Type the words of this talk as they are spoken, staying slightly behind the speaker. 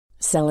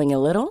Selling a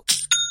little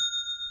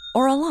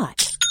or a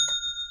lot?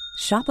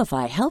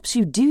 Shopify helps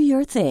you do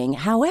your thing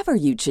however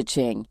you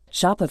cha-ching.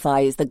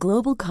 Shopify is the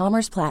global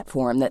commerce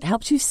platform that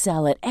helps you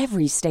sell at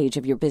every stage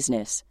of your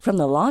business. From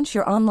the launch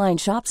your online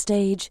shop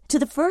stage to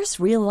the first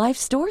real-life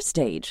store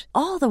stage,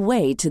 all the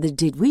way to the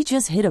did we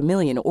just hit a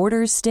million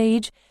orders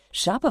stage.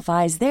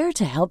 Shopify is there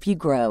to help you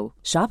grow.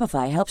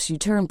 Shopify helps you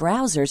turn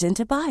browsers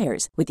into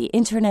buyers with the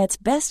internet's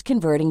best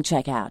converting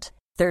checkout.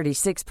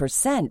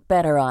 36%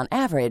 better on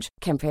average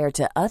compared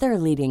to other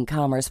leading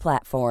commerce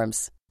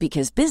platforms.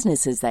 Because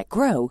businesses that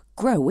grow,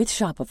 grow with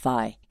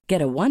Shopify.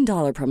 Get a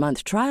 $1 per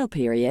month trial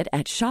period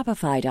at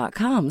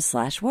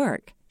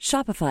shopify.com/work.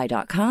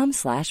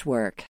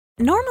 Shopify.com/work.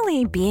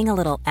 Normally, being a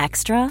little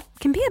extra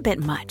can be a bit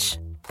much.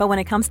 But when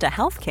it comes to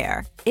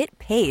healthcare, it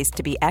pays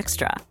to be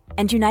extra.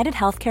 And United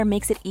Healthcare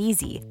makes it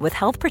easy with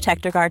Health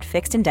Protector Guard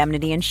fixed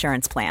indemnity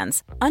insurance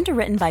plans.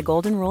 Underwritten by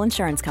Golden Rule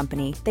Insurance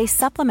Company, they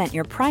supplement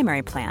your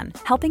primary plan,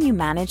 helping you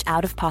manage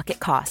out-of-pocket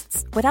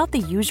costs without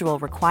the usual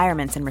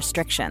requirements and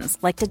restrictions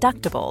like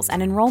deductibles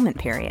and enrollment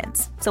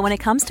periods. So when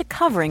it comes to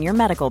covering your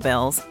medical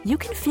bills, you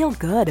can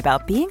feel good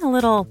about being a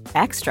little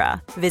extra.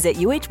 Visit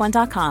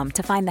uh1.com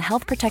to find the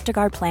Health Protector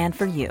Guard plan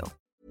for you.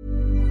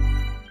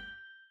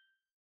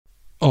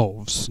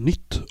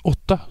 Avsnitt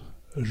 8.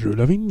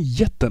 Rullar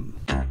vinjetten.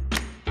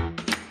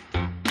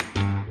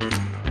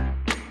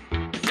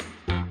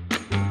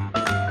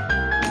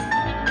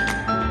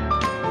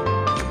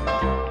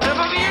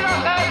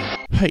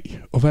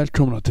 Hej och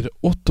välkomna till det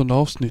 8:e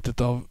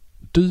avsnittet av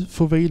Du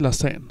får vila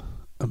sen.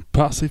 En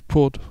passiv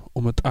podd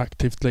om ett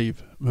aktivt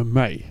liv med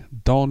mig,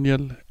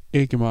 Daniel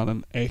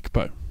Egemannen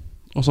Ekberg.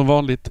 Och som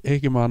vanligt,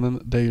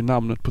 Egemannen, det är ju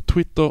namnet på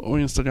Twitter och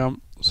Instagram,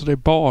 så det är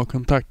bara att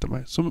kontakta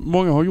mig, som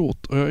många har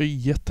gjort, och jag är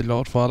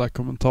jätteglad för alla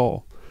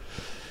kommentarer.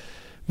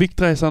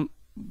 Viktresan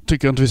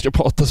tycker jag inte vi ska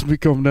prata så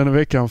mycket om den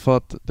veckan, för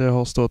att det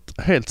har stått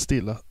helt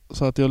stilla.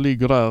 Så att jag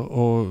ligger där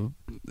och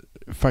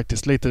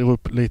faktiskt lite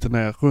upp, lite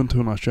ner, runt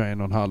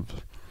 121,5.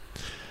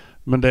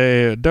 Men det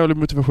är dålig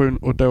motivation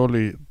och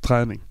dålig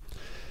träning.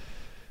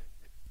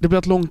 Det blir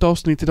ett långt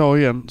avsnitt idag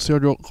igen, så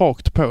jag går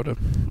rakt på det.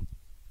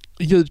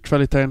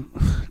 Ljudkvaliteten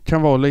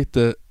kan vara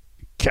lite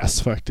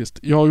kass faktiskt.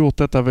 Jag har gjort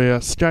detta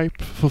via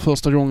Skype för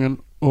första gången,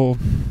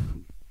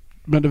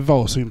 men det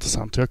var så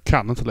intressant. Jag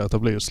kan inte låta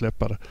bli att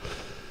släppa det.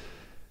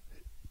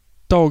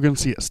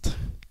 Dagens gäst,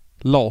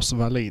 Lars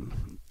Wallin,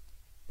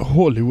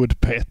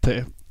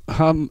 Hollywood-PT.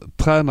 Han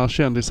tränar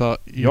kändisar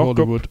i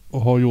Hollywood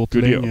och har gjort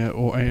länge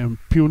och är en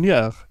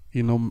pionjär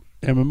inom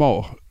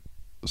MMA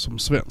som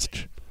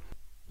svensk.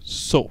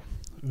 Så,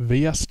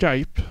 via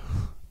Skype,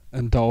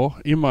 en dag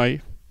i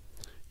maj,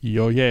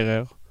 jag ger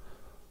er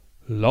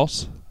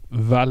Lars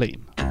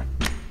Wallin.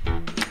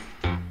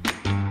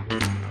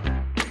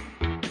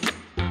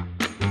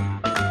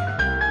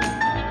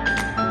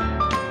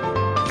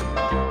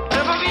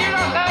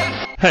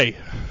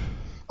 Hej!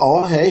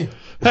 Ja, hej!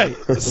 Hej!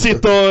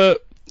 Sitter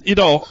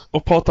idag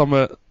och pratar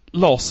med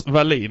Lars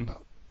Wallin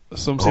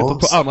som sitter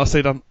på andra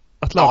sidan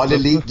Atlanten. Ja,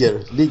 det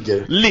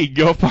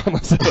ligger på andra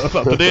sidan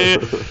Atlanten.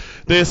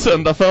 Det är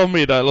söndag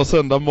förmiddag eller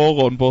söndag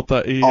morgon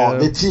borta i... Ja,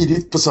 det är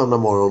tidigt på söndag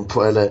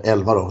morgon, eller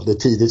 11 då. Det är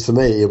tidigt för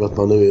mig i och med att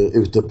man nu är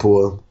ute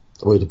på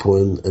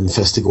en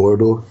fest igår, och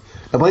då...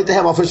 Jag var inte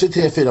hemma för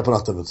 23-4 på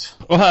natten.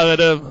 Och här är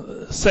det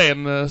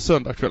sen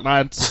söndagkväll.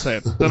 Nej, inte så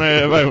sen. Den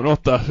är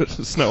 8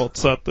 snart,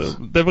 så att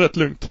det är rätt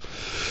lugnt.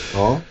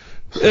 Ja.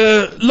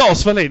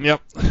 Lars Wallin, ja.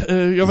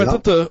 Jag vet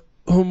inte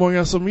hur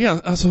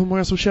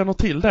många som känner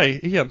till dig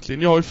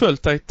egentligen. Jag har ju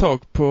följt dig ett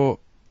tag på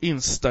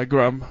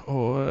Instagram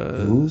och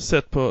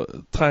sett på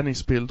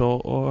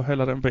träningsbilder och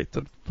hela den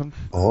biten. Men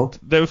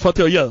det är för att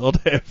jag gör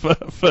det,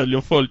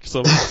 följer folk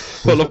som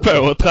håller på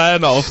och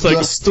tränar och försöker... Du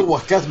har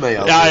stalkat mig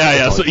alltså.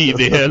 Ja, så in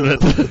i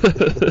helvete.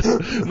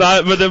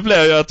 Nej, men det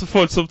blir ju att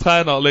folk som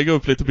tränar lägger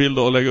upp lite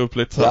bilder och lägger upp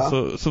lite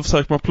så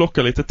försöker man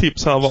plocka lite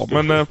tips här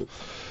var. Men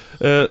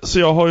så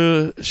jag har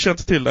ju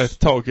känt till dig ett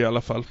tag i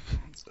alla fall.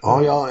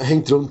 Ja, jag har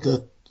hängt runt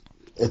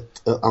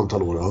ett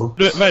antal år. Ja.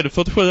 Vad är du,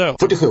 47 år?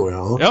 47 år,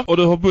 ja. Ja, och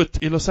du har bott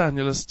i Los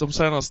Angeles de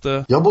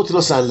senaste... Jag har bott i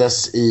Los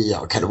Angeles i,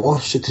 kan det vara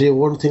 23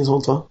 år någonting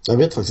sånt, va? Jag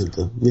vet faktiskt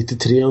inte.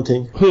 93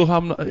 någonting. Hur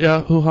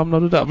hamnar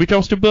du där? Vi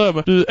kanske ska börja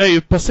med, du är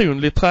ju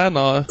personlig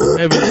tränare.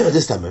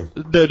 Det stämmer.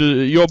 Det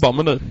du jobbar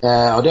med nu?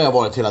 Ja, det har jag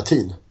varit hela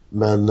tiden.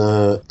 Men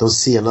de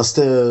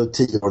senaste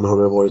 10 åren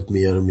har det varit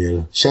mer och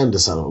mer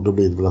kändisar, och då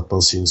blir det väl att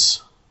man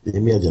syns i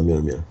media mer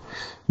och mer.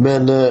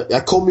 Men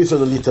jag kommer ju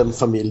från en liten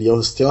familj i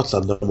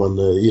Östergötland där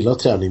man gillar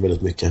träning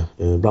väldigt mycket.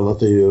 Bland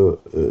annat är ju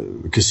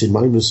kusin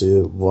Magnus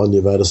var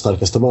ju världens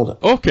starkaste man.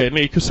 Okej,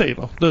 ni är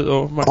kusiner, du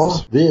och Magnus?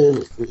 Ja,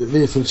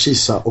 vi är från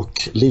Kisa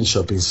och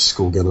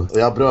Linköpingsskogen. Och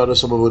jag har bröder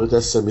som har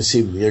vunnit SM i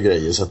simning och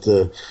grejer, så att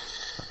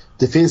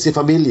det finns i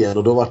familjen.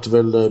 Och då var det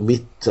väl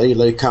jag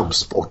gillar ju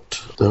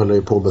kampsport. Det höll jag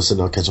ju på med sen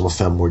jag kanske var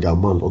 5 år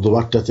gammal. Och då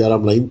var det att jag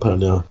ramlade in på den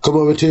när jag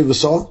kom över till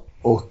USA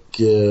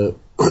och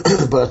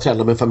började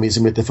träna med en familj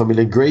som heter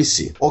familjen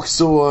Gracie. Och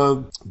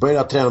så började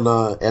jag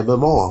träna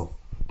MMA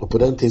Och på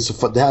den tiden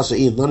så... Det här alltså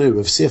innan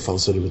UFC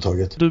fanns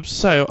överhuvudtaget. Du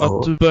säger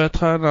att du började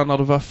träna när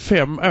du var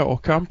 5 år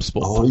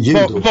kampsport. Ja,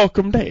 judo. Var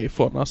kom det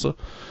ifrån alltså?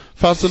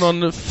 Fanns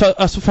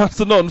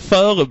det någon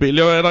förebild?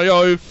 Jag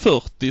är ju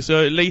 40 så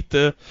jag är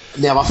lite...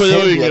 När jag var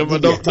 5 yngre,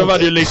 men då var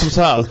det ju liksom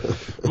så här.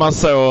 Man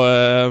såg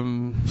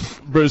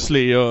Bruce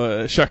Lee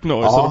och Chuck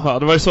Norris och de här.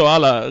 Det var ju så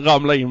alla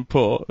ramlade in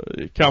på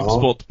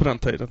kampsport på den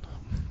tiden.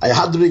 Jag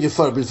hade nog ingen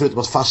förebild förutom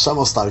att farsan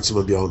var stark som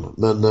en björn.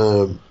 Men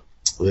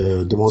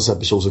det var en sån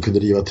person som kunde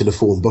riva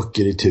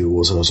telefonböcker i tu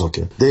och sådana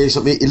saker. Det är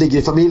liksom, det ligger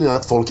i familjen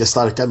att folk är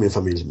starka i min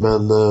familj.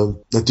 Men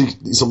jag tycker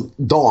liksom,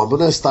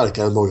 damerna är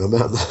starkare än många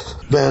män.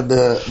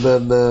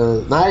 men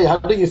nej, jag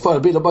hade ingen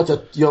förebild. Bara att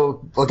jag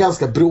var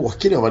ganska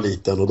bråkig när jag var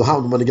liten. Och då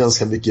hamnade man i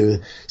ganska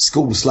mycket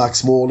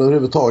skolslagsmål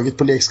överhuvudtaget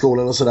på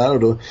lekskolan och sådär. Och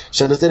då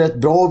kändes det rätt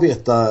bra att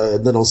veta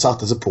när någon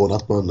satte sig på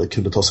att man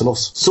kunde ta sig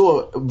loss.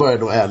 Så började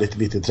nog ärligt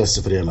mitt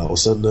intresse för det hela.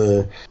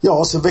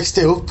 Och sen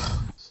växte jag upp.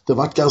 Det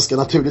var ganska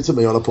naturligt för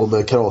mig att hålla på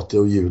med karate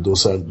och judo och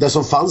så. Det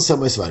som fanns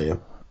hemma i Sverige.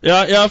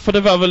 Ja, för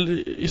det var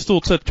väl i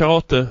stort sett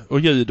karate och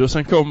judo.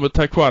 Sen kom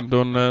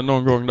taekwondon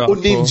någon gång där. Och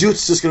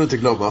ninjutsu ska du inte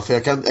glömma. För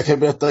jag kan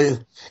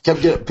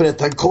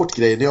berätta en kort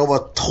grej. När jag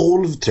var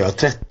 12, tror jag,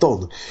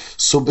 13.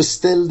 Så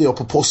beställde jag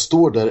på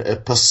postorder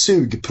ett par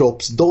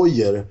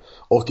sugproppsdojor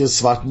och en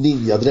svart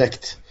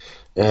ninjadräkt.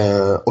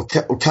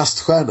 Och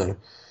kaststjärnor.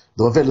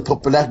 Det var väldigt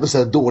populärt med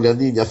sådana dåliga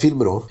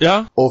ninja-filmer då.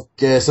 Ja.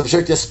 Och så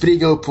försökte jag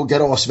springa upp på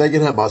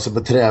garageväggen hemma, alltså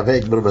med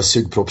trävägg med de här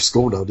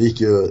sugproppsskorna. Det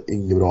gick ju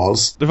inget bra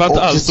alls. Det var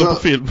inte alls så på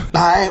film.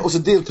 Nej, och så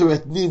deltog jag i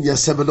ett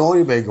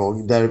ninja-seminarium en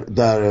gång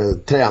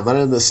där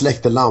tränaren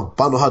släckte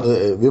lampan och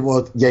vi var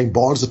ett gäng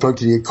barn som sprang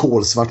kring i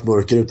kolsvart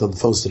mörker utan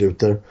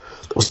fönsterrutor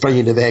och sprang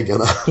in i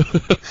väggarna.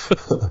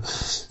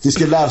 Vi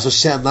skulle lära oss att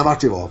känna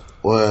vart vi var.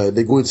 Och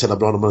det går inte så jävla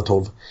bra när man är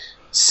 12.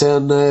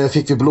 Sen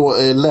fick vi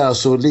lära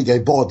oss att ligga i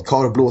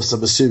badkar och blåsa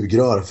med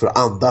sugrör för att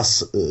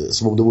andas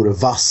som om det vore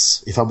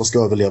vass ifall man ska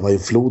överleva i en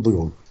flod någon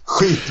gång.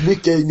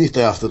 Skitmycket nytta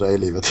jag haft det där i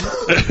livet.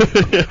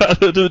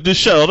 Ja, du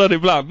kör den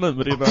ibland nu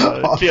med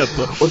dina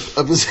klienter.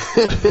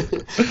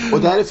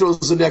 Och därifrån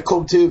så när jag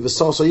kom till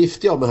USA så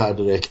gifte jag mig här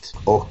direkt.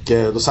 Och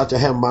då satt jag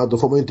hemma, då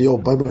får man ju inte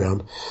jobba i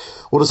början.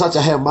 Och då satt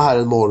jag hemma här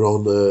en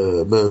morgon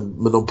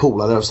med någon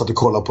polare och satt och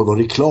kollade på någon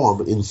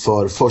reklam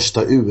inför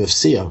första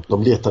UFC.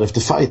 De letar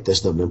efter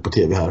fighters nämligen på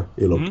tv här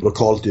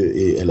lokalt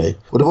i LA.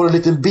 Och det var en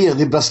liten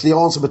benig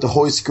brasilian som heter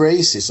Royce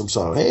Gracie som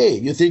sa: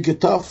 "Hey, you think you're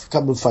tough?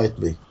 Come and fight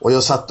me." Och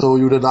jag satt och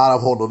gjorde nära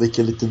av honom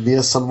vilken liten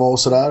mes han var och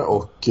sådär.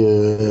 Och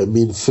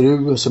min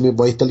fru som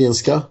var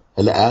italienska,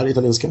 eller är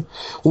italienska,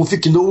 hon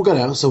fick noga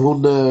det, så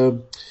hon...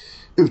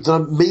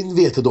 utan min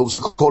vetedom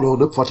så kollade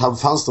hon upp vart han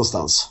fanns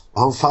någonstans.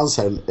 Och han fanns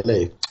här i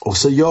LA. Och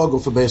så jag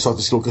och för mig sa att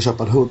vi skulle åka och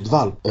köpa en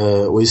hundvalp.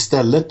 Och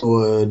istället då,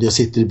 när jag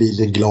sitter i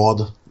bilen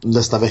glad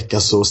nästa vecka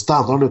så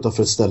stannar han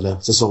utanför ett ställe.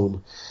 Så sa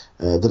hon,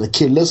 den där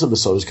killen som du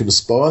sa, du skulle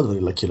spöa den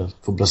lilla killen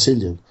från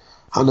Brasilien.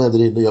 Han är där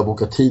inne och jag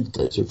bokar tid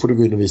där, så får du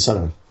gå in och visa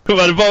det.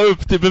 Var det bara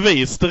upp till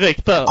bevis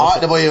direkt där? Ja,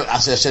 det var ju,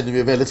 alltså jag kände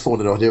mig väldigt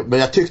fånig då. Men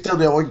jag tyckte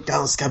ändå jag var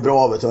ganska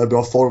bra, jag var i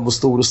bra form och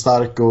stor och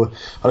stark och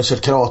hade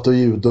kört karate och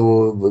judo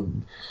och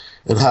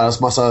en herrans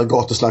massa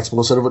gatuslagsmål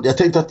och så. Jag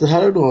tänkte att det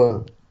här är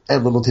nog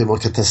ändå någonting man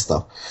kan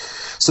testa.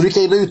 Så vi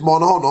kan in och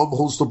utmana honom.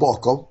 Hon står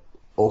bakom.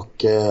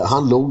 Och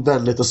han låg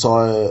vänligt och sa,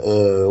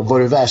 var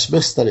du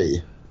världsmästare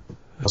i?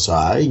 Jag sa,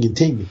 nej,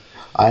 ingenting.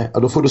 Nej,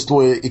 då får du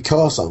stå i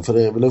kösan. För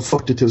det är väl en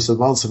 40 000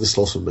 man som vill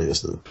slåss med mig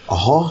just nu.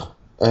 Jaha.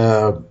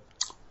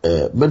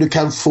 Men du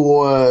kan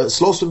få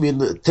slåss med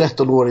min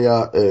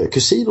 13-åriga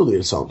kusin om du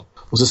vill, sa han.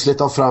 Och så slet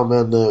han fram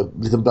en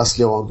liten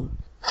brasilian.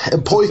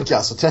 En pojke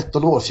alltså,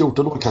 13 år,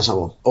 14 år kanske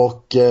han var.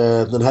 Och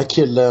den här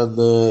killen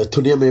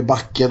tog ner mig i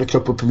backen och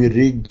kropp upp på min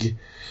rygg.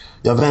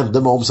 Jag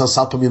vände mig om så han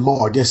satt på min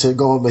mage. Sen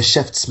gav han mig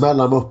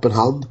käftsmällar med öppen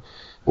hand.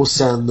 Och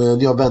sen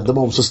när jag vände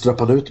mig om så ströp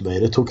han ut mig.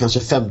 Det tog kanske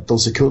 15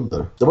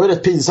 sekunder. Det var ju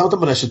rätt pinsamt att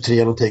man är 23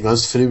 någonting och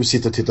hans fru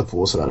sitter och tittar på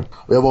och sådär.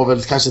 Och jag var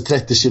väl kanske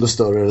 30 kilo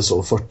större eller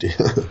så, 40.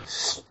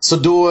 Så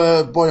då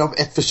var jag om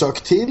ett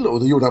försök till och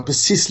då gjorde han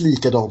precis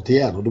likadant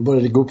igen. Och då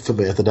började det gå upp för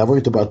mig att det där var ju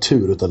inte bara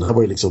tur utan det här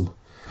var ju liksom...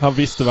 Han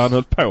visste vad han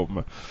höll på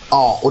med.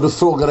 Ja, och då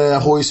frågade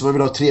jag Royce om jag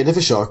ville ha tredje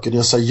försöken.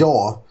 Jag sa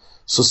ja.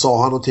 Så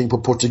sa han någonting på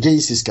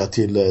portugisiska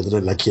till den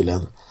lilla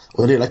killen.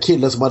 Och den lilla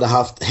killen som hade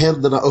haft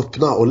händerna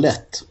öppna och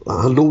lätt,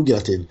 han log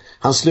hela tiden.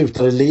 Han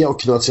slutade le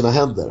och knöt sina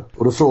händer.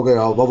 Och då frågade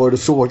jag, vad var det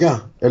du frågade?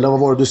 Eller vad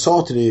var det du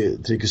sa till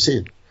din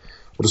kusin?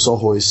 Och då sa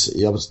Royce,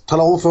 jag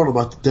talade om för honom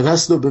att den här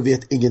snubben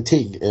vet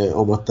ingenting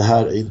om att det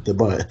här inte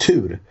bara är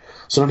tur.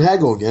 Så den här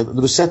gången,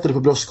 när du sätter dig på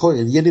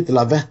bröstkorgen, ge inte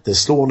lavetter,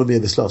 slå honom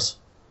medvetslös.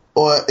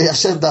 Och jag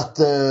kände att,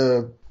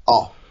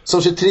 som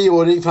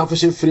 23-åring framför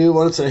sin fru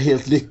var det inte så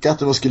helt lyckat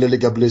när man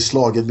skulle bli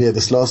slagen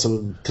medvetslös som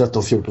en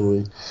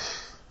 13-14-åring.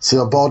 Så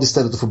jag bad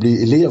istället att få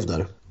bli elev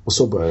där. Och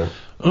så började det.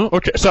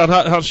 Okej, så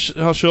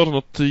han körde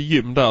något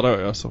gym där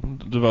då, alltså?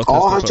 Du var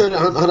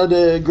han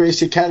hade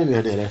Gracie Academy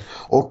här nere.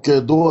 Och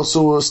då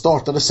så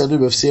startade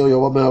sen UFC och jag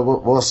var med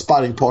och var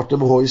sparringpartner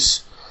med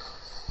Royce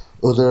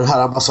under den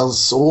här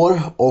massans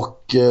år.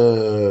 Och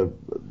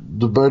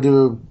då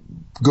började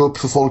gå upp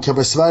för folk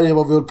hemma i Sverige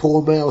vad vi höll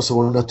på med, och så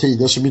var det några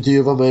tidningar som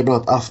intervjuade mig, bland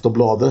annat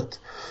Aftonbladet.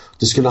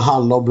 Det skulle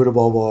handla om hur det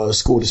var att vara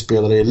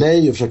skådespelare i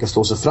LA och försöka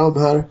slå sig fram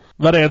här.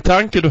 Var det en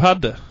tanke du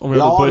hade? Om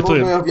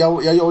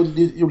jag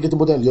gjorde lite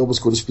modelljobb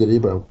och skådespeleri i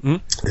början.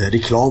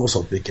 Reklam och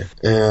sånt mycket.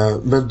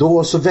 Men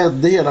då så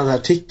vände hela den här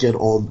artikeln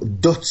om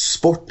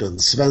dödssporten.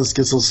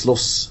 Svensken som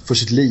slåss för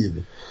sitt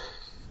liv.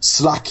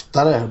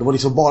 Slaktare. Det var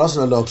liksom bara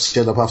sådana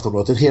löpsedlar på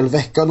Aftonbladet. En hel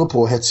vecka låg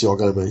på och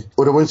hetsjagade mig.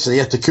 Och det var inte så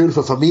jättekul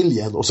för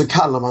familjen. Och så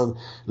kallar man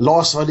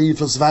Lars Wallin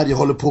från Sverige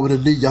håller på med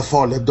den nya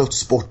farliga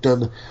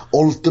dödssporten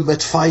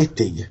Ultimate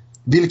Fighting.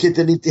 Vilket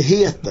den inte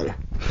heter.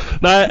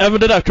 Nej, men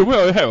det där kommer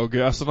jag ihåg.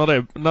 Alltså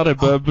när det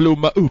började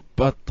blomma upp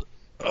att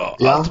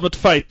Ultimate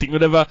Fighting, och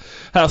det var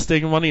här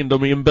stänger man in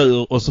dem i en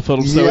bur och så får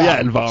de slå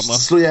ihjäl varandra.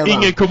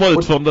 Ingen kommer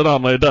ut från den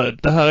andra är död.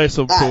 Det här är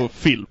som på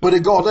film. Och det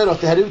galna är då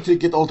att det här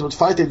uttrycket Ultimate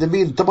Fighting, det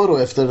myntar man då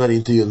efter den här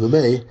intervjun med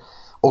mig.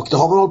 Och det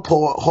har man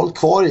hållit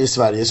kvar i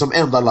Sverige som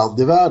enda land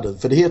i världen.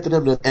 För det heter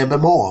nämligen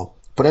MMA.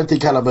 På den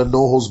tiden kallar man No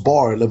Holds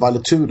Bar eller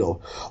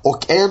Valetudo.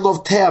 Och en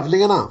av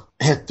tävlingarna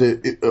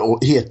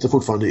heter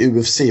fortfarande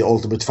UFC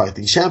Ultimate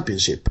Fighting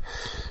Championship.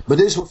 Men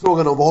det är så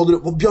frågan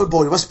om Björn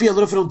Borg, vad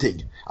spelar du för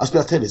någonting? Han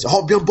spelar tennis.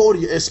 Björn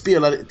Borg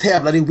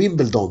tävlar i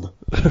Wimbledon.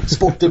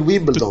 Sporten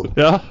Wimbledon.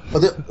 Ja.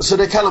 Så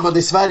det kallar man,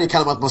 i Sverige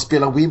kallar man att man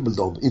spelar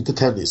Wimbledon, inte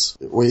tennis.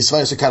 Och i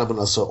Sverige så kallar man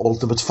alltså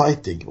Ultimate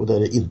Fighting, och det är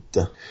det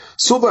inte.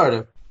 Så börjar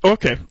det.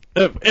 Okej.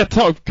 Ett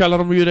tag kallar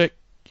de ju det,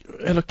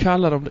 eller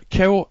kallar de det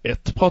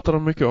K1, pratar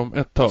de mycket om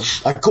ett tag.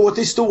 Ja, K1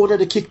 i stående,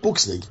 det är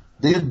kickboxning.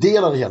 Det är en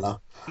del av det hela.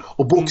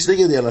 Och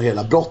boxning är en del av det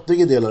hela, brottning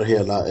är en del av det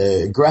hela,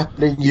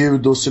 grappling,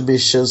 judo,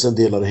 submissions är en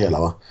del av det hela,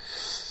 va?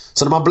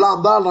 Så när man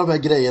blandar alla de här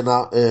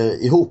grejerna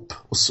ihop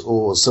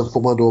och sen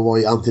får man då vara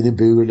i antingen i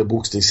bur eller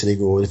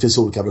boxningsring, och det finns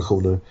olika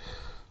versioner.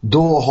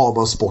 Då har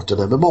man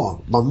sporten MMA.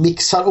 Man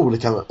mixar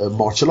olika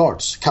martial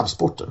arts,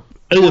 kampsporter.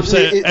 UFC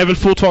är väl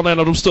fortfarande en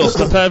av de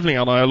största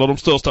tävlingarna, eller de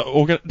största,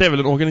 det är väl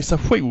en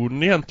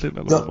organisation egentligen,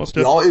 eller?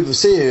 Ja,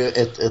 UFC är ju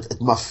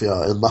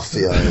en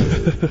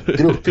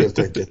maffiagrupp helt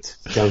enkelt,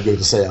 kan jag gå ut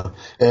och säga.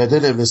 Det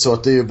är nämligen så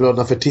att det är ju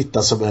bröderna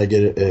Fertitta som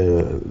äger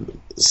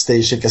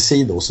Station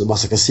Casinos, en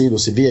massa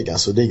casinos i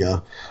Vegas, och det är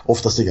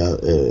oftast inga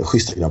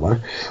schyssta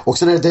grabbar. Och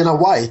sen är det Dana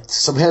White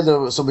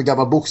som är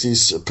gammal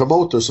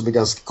boxningspromotor som är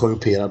ganska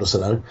korrumperad och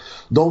sådär.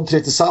 De tre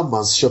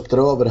tillsammans köpte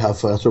över det här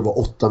för, jag tror det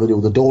var $8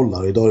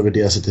 miljoner. Idag är det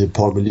värderat till ett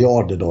par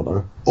miljarder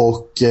dollar.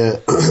 Och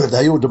det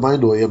här gjorde man ju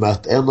då i och med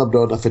att en av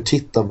bröderna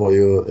Fertitta var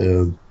ju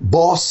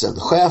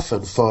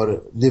chefen för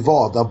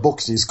Nevada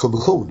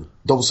boxningskommission.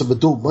 De som är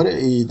domare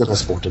i den här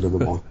sporten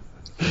MMA.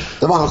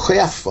 Det var han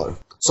chef för.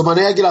 Så man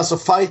äger alltså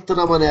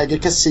fighterna, man äger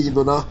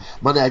kasinorna,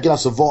 man äger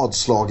alltså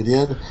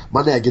vadslagningen,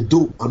 man äger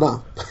domarna.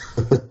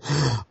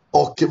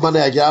 Och man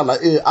äger alla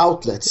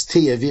outlets,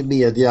 tv,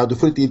 media. Du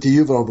får inte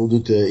intervjua dem om du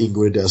inte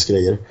ingår i deras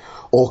grejer.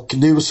 Och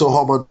nu så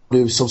har man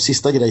nu som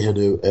sista grej här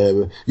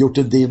nu gjort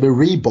en deal med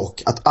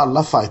Reebok, att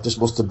alla fighters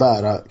måste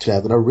bära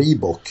kläderna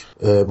Reebok.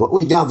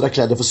 Och inga andra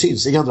kläder får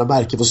syns, inga andra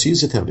märken får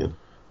syns i tävlingen.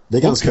 Det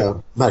är ganska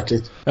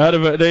märkligt. Ja,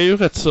 det är ju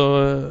rätt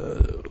så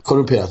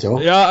korrumperat,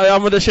 ja. Ja,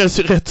 men det känns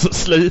ju rätt så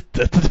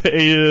slutet. Det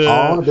är ju...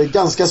 Ja, det är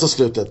ganska så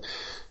slutet.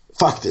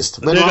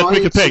 Faktiskt. Men det är rätt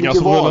mycket pengar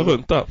som rullar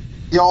runt där.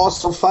 Ja,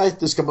 som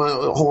fighter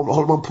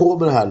håller man på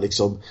med det här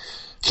liksom.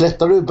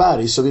 Klättrar du i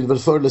berg så vill väl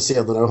förr eller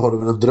senare har du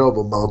väl en dröm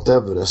om Mount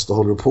Everest, och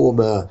håller du på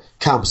med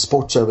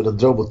kampsport så är väl en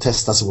dröm att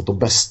testa sig mot de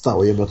bästa,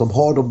 och i och med att de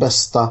har de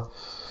bästa.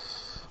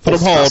 För de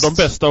har de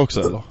bästa också,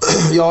 eller?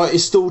 Ja, i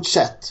stort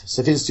sett.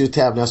 Så finns det ju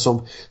tävlingar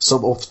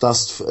som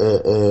oftast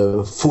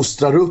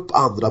fostrar upp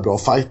andra bra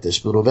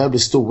fighters. Men när de väl blir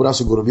stora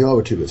så går de ju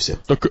över till UFC.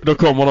 Då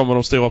kommer de med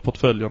de stora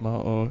portföljerna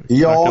och...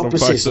 Ja,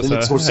 precis. Det är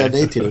lite svårt att säga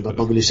nej till det. Att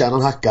man vill tjäna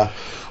en hacka.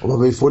 Och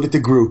man vill få lite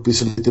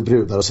groupies och lite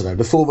brudar och sådär.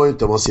 Det får man ju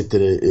inte om man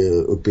sitter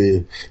uppe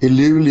i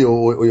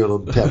Luleå och gör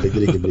någon tävling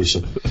där ingen bryr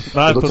sig.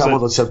 Nej, då kan man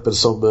till exempel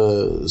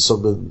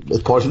som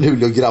ett par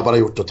Luleå-grabbar har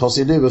gjort och ta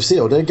sig in i UFC.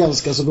 Och det är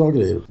ganska så bra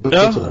grejer.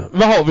 Ja,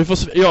 vad har vi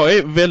för... Jag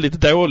är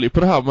väldigt dålig på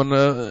det här, men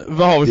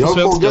vad har vi för svenskar?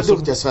 Vi har många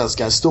duktiga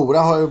svenskar. Stora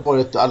har ju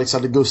varit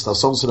Alexander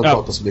Gustafsson som jag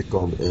pratat så mycket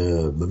om.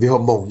 Men vi har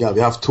många. Vi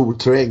har haft Tor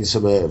Terräng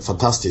som är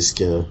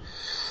fantastisk.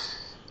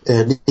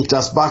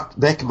 Niklas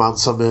Bäckman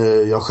som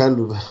jag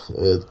själv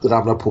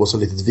ramlar på som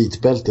litet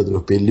vitbälte där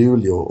uppe i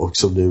Luleå, och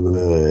som nu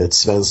är ett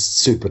svenskt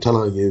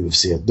supertalang i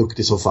UFC,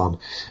 duktig som fan.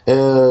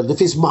 Det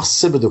finns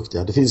massor med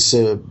duktiga. Det finns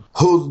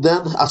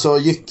Hunden, alltså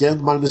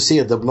Jycken, Magnus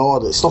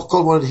Cederblad.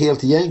 Stockholm har en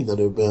helt gäng där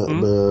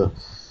nu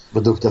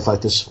med duktiga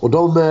fighters. Och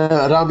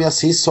Rami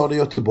Aziz har det i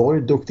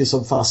Göteborg, duktig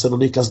som fasen, och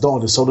Niklas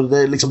Danielsson, och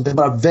det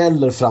bara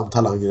väller fram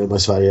talanger i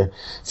Sverige.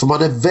 För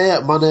man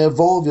är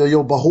van vid att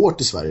jobba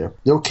hårt i Sverige.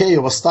 Det är okej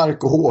att vara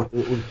stark och hård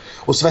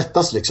och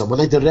svettas liksom. Man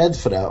är inte rädd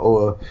för det,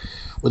 och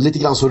lite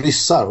grann så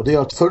ryssar, och det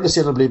gör att förr eller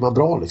senare blir man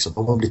bra liksom,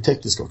 om man blir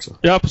teknisk också.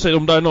 Ja, precis,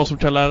 om det är någon som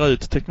kan lära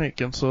ut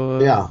tekniken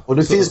så... Ja, och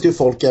nu finns det ju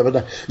folk även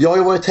där. Jag har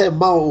ju varit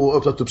hemma och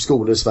öppnat upp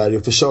skolor i Sverige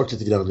och försökt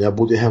lite grann. Jag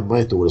bodde hemma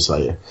ett år i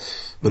Sverige.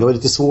 Men det var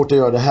lite svårt att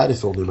göra det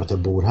härifrån nu med att jag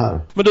bor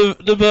här. Men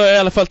du började i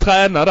alla fall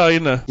träna där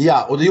inne.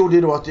 Ja, och det gjorde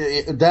ju då att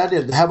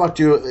det här var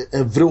ju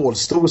en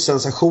vrålstor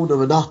sensation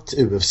över natt,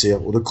 UFC.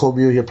 Och då kom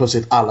ju helt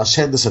plötsligt alla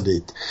kändisar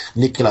dit.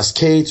 Nicolas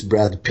Cage,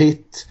 Brad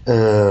Pitt,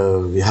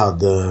 vi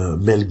hade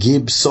Mel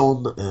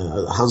Gibson,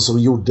 han som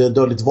gjorde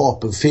Dödligt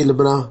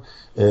vapen-filmerna.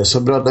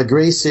 Som bröderna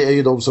Gracie är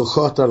ju de som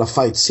sköter alla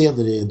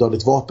fightscener i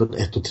Dödligt vapen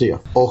 1 och 3.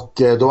 Och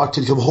då var det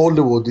liksom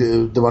Hollywood,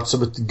 det var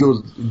som ett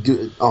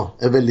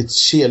en väldigt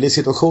kelig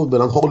situation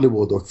mellan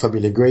Hollywood och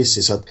familjen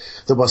Gracie, så att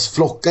det bara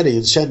flockade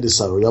in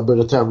kändisar. Och jag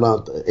började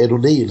träna Ed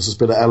O'Neill som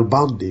spelar Al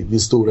Bundy, min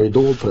stora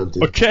idol på den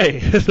tiden.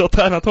 Okej, du har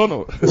tränat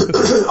honom.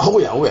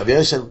 Oh ja, vi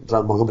har känt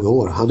många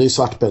år. Han är ju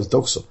svartbälte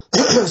också.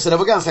 Så det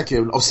var ganska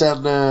kul. Och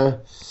sen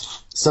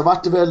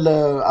var det väl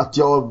att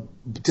jag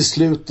till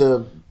slut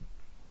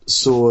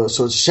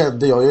så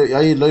kände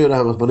jag gillar ju det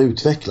här med att man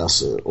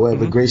utvecklas, och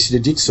även Gracie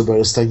Jiu-Jitsu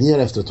började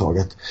stagnera efter ett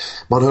tag.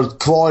 Man höll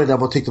kvar i det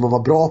man tyckte man var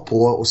bra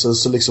på, och sen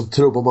så liksom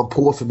trubbade man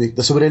på för mycket.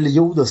 Det är som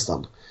religion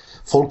nästan.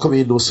 Folk kom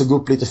in och såg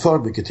upp lite för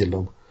mycket till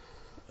dem.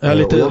 Ja,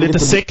 lite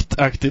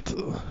sektaktigt.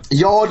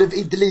 Ja, det är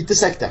inte lite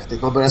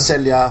sektaktigt. Man började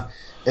sälja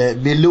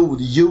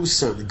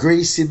melonjuicen,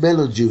 Gracie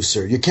Melon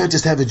Juicer. You can't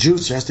just have a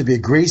juicer, it has to be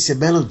a Gracie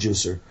Melon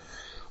Juicer.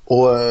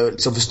 Och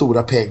liksom för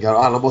stora pengar,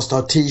 och alla måste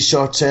ha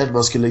t-shirts sen.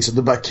 Man skulle liksom,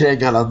 det bara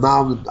kränga alla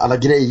namn, alla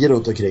grejer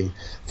runt omkring.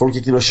 Folk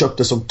gick in och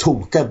köpte som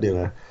tokade det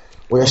där.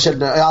 Och jag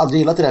har aldrig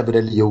gillat det där med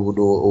religion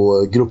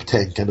och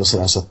grupptänkande och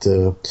sådär. Så att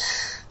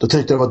då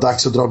tänkte jag det var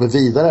dags att dra mig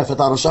vidare. För att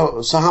annars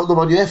så hamnar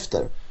man ju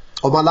efter.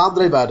 Om alla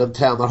andra i världen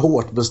tränar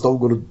hårt men de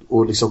går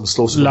och liksom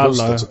slår sig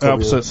på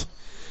bröstet,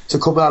 så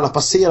kommer alla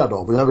passera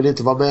dem. Och jag vill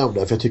inte vara med om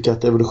det, för jag tycker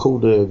att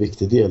evolution är en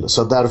viktig del.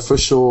 Så därför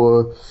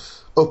så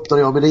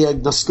öppnade jag mina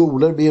egna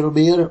skolor mer och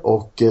mer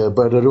och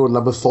började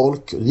rulla med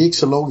folk. Det gick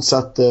så långt så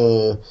att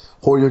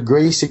Rorion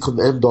Gracie kom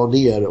en dag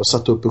ner och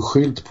satte upp en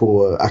skylt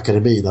på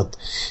akademin att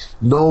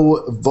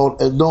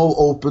no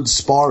open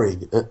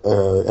sparring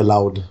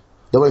allowed.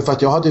 Det var ju för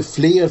att jag hade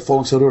fler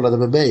folk som rullade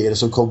med mig eller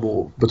som kom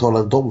och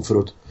betalade dem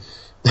förut.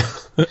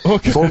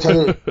 Okay. Folk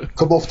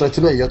kom oftare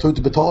till mig. Jag tog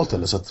inte betalt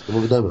heller, så att det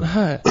var det med.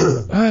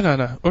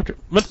 Nej. Okay.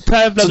 Men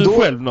tävlade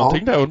du själv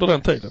någonting där under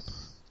den tiden?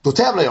 Då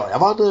tävlade jag. Jag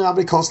vann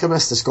amerikanska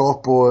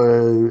mästerskap och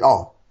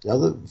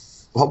jag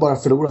har bara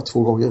förlorat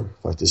 2 gånger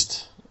faktiskt.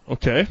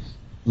 Okej.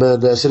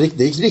 Men så det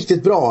gick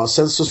riktigt bra.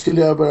 Sen så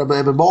skulle jag börja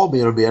med MMA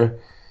mer och mer.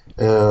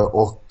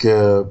 Och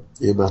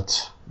i och med att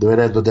det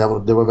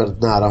var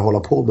väldigt nära att hålla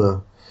på med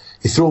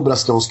ifrån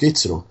brasiliansk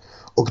jiu-jitsu då.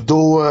 Och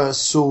då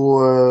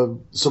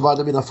så var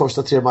det mina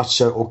första 3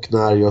 matcher, och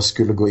när jag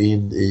skulle gå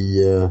in i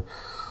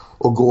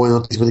och gå i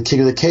något som heter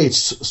King of the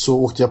Cage, så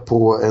åkte jag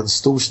på en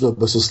stor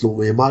snubbe som slog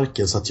mig i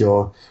marken så att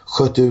jag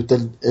sköt ut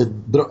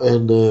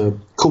en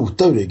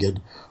kota ur ryggen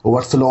och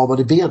var förlamad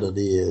i benen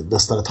i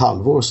nästan ett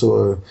halvår,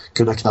 så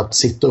kunde jag knappt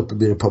sitta upp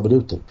mer än ett par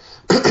minuter.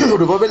 Och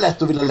då var det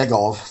lätt att vilja lägga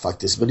av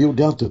faktiskt, men det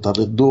gjorde jag inte,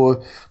 utan då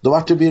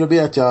var det mer och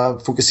mer att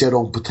jag fokuserade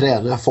om på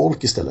träna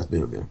folk istället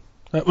mer och mer.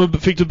 Men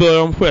fick du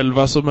börja om själv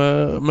alltså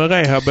med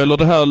rehab, eller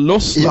det här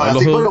lossna? Ja, jag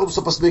fick börja om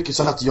så pass mycket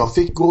så att jag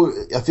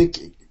fick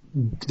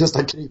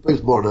nästan krypa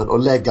ut morgonen och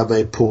lägga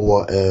mig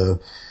på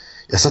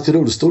jag satt i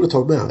rullstol ett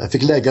tag med. Jag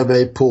fick lägga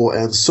mig på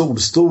en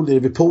solstol nere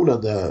vid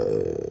poolen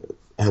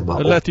hemma.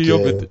 Det lät ju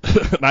jobbigt.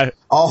 Nej.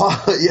 Ja,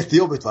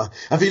 jättejobbigt va.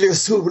 Jag fick ligga och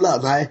sola.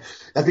 Nej,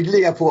 jag fick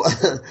ligga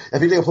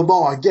på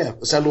mage.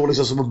 Så jag låg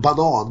liksom som en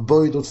banan,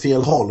 böjd åt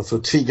fel håll för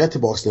att tvinga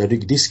tillbaka den här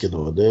ryggdisken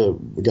då. Det var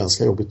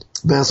ganska jobbigt.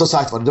 Men som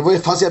sagt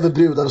fanns även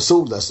brudar och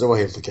sol där, så det var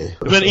helt okej.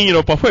 Men ingen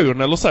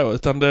operation eller så,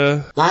 utan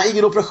det... Nej,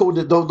 ingen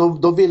operation.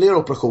 De ville göra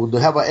operation. Det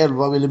här var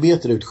 11 mm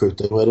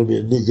utskjuten, och är det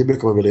 9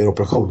 brukar man vilja göra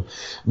operation.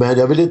 Men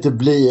jag ville inte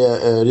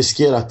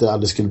riskera att det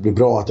aldrig skulle bli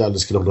bra, att jag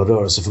aldrig skulle ha någon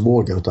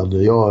rörelseförmåga,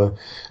 utan jag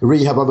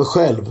rehabbar mig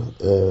själv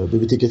med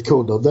mitt eget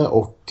kunnande,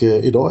 och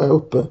idag är jag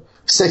uppe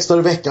 16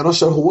 i veckan och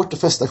kör hårt och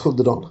festar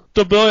 7:e dagen.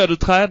 Då börjar du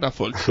träna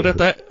folk. För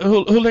detta,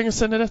 hur länge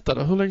sedan är detta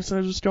då? Hur länge sedan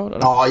är du skadad?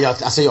 Ja, jag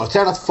har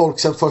tränat folk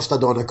sedan första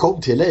dagen jag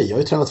kom till LA. Jag har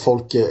ju tränat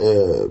folk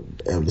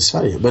även i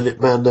Sverige.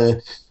 Men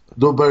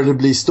då började det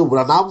bli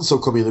stora namn som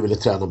kom in och ville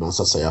träna med,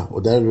 så att säga.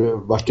 Och där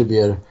var det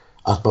mer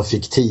att man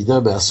fick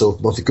tider med, så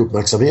man fick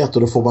uppmärksamhet,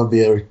 och då får man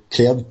mer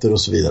klienter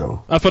och så vidare.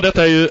 Ja, för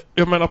detta är ju,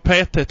 jag menar,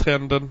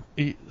 PT-trenden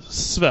i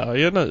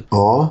Sverige nu.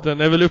 Ja.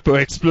 Den är väl uppe och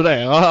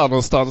exploderar här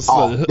någonstans nu.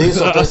 Ja, det är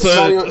så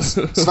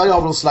att Sverige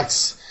har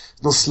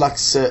någon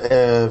slags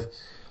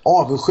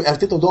avundsjuka. Jag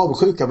vet inte om det är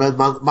avundsjuka, men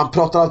man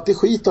pratar alltid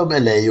skit om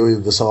LA och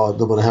USA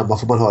när man är hemma,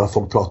 får man höra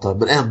folk prata.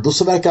 Men ändå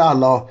så verkar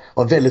alla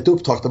vara väldigt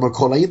upptagna med att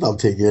kolla in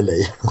allting i LA.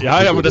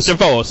 Ja, men det ska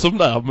vara som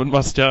där, men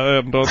man ska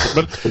ändå...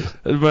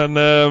 Men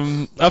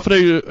för det är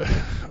ju...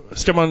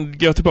 Ska man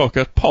gå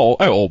tillbaka ett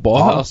par år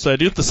bara här, så är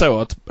det ju inte så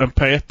att en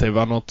PT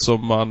var något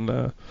som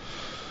man...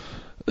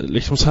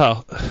 liksom så här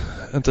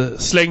inte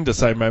slängde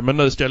sig med, men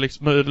nu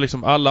är det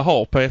liksom alla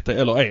har PT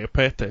eller är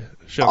PT,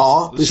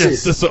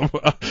 känns det som.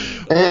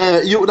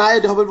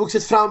 Det har väl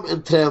vuxit fram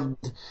en trend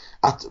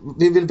att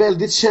vi vill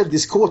väldigt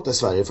kändiskåta i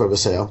Sverige, får jag väl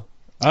säga.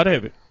 Ja, det är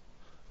vi.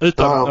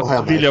 Utan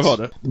att vilja vara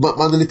det.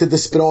 Man är lite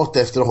desperat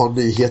efter att ha en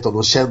nyhet om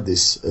någon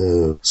kändis.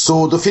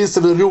 Så då finns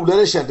det väl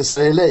roligare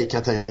kändisar i LA, kan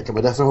jag tänka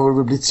mig. Därför har det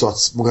väl blivit så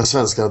att många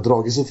svenskar har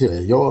dragit sig till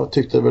det. Jag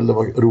tyckte väl det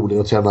var roligt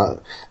att träna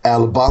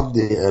Al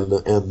Bundy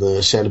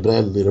än Kjell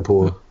Brell nere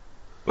på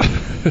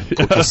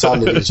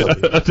Kasalli.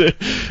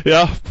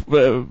 Ja,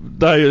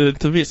 det är ju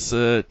lite viss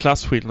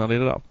klasskillnad i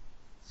det där.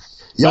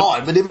 Ja,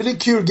 men det är väl en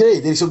kul grej.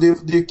 Det är liksom,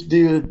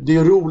 det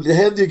är roligt. Det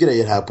händer ju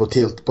grejer här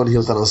på en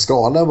helt annan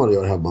skala än vad det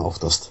gör hemma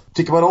oftast.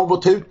 Tycker man om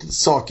att ta ut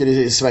saker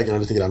i svängarna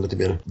lite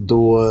mer,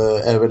 då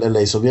är det väl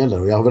LA som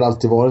gäller. Och jag har väl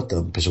alltid varit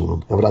den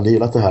personen. Jag har väl aldrig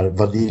gillat det här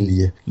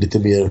vanilj, lite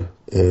mer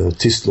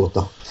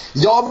tystlåta.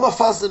 Ja, men vad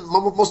fan,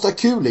 man måste ha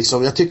kul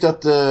liksom. Jag tyckte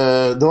att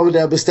det var väl det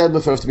jag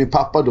bestämde för efter min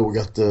pappa dog,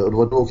 och det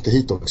var då jag åkte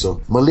hit också.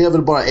 Man lever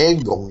bara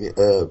en gång,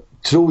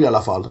 tror jag i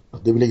alla fall.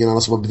 Det är väl ingen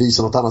annan som har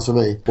bevisat något annat för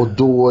mig. Och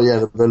då gäller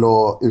det väl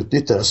att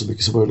utnyttja det så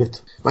mycket som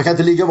möjligt. Man kan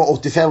inte ligga och vara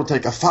 85 och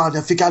tänka, fan,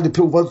 jag fick aldrig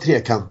prova en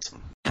trekant.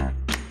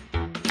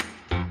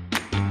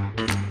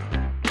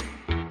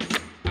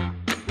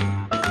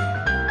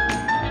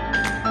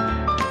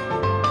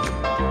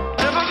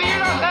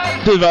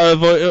 Du var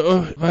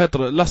över, vad heter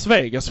det, Las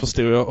Vegas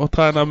förstod jag, och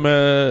tränade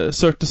med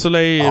Cirque du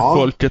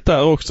Soleil-folket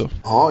där också.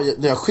 Ja,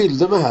 när jag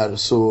skilde mig här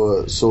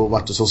så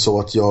var det så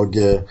att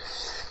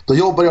då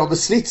jobbade jag med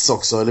Slits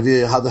också, eller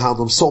vi hade hand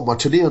om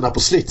sommarturnéerna på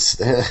Slits.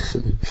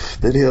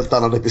 Det är en helt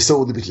annan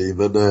episod i mitt liv.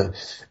 Men,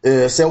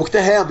 så jag åkte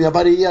hem, jag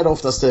varierade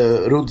oftast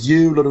runt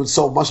jul och runt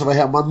sommar, så jag var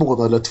hemma en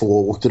månad eller 2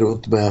 och åkte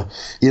runt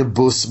i en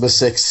buss med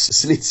 6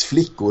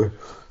 Slitsflickor.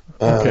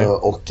 Okay.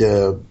 Och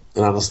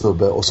en annan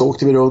snubbe. Och så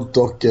åkte vi runt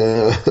och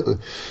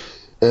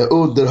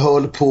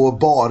underhöll på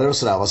barer och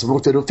sådär.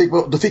 Så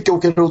då fick jag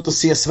åka runt och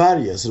se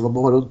Sverige. Så det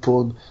var runt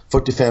på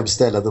 45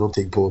 ställen eller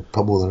någonting på ett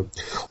par månader.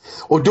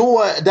 Och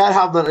där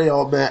hamnade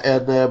jag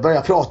med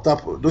började prata.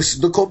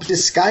 Då kom det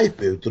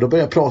Skype ut. Och då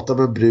började jag prata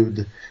med en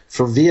brud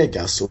från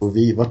Vegas. Och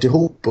vi var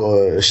ihop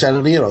och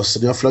kände ner oss. Så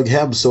när jag flög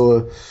hem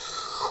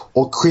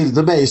och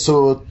skilde mig,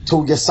 så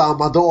tog jag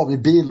samma dag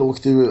min bil och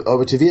åkte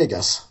över till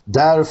Vegas.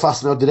 Där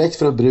fastnade jag direkt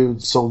för en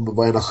brud som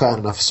var en av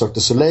stjärnorna för Cirque du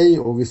Soleil,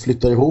 och vi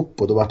flyttade ihop.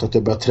 Och då var det att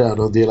jag började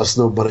träna en del av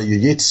snubbarna i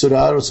jiu-jitsu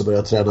där, och så började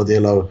jag träna en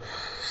del av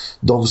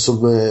de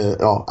som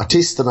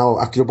artisterna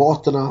och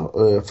akrobaterna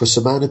för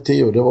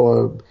Semanity. Och det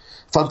var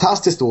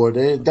fantastiskt år.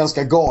 Det är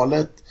ganska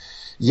galet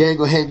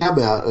gäng att hänga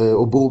med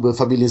och bo med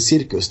familjen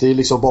Cirkus. Det är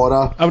liksom bara...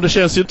 Ja, men det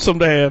känns ju inte som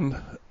det är en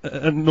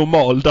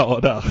normal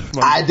dag där.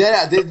 Nej,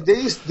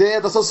 det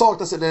är det som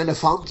saknas, en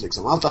elefant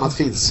liksom. Allt annat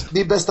finns.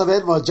 Min bästa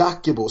vän var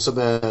Jackebo, som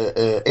är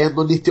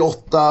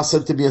 1,98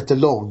 centimeter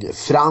lång,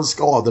 fransk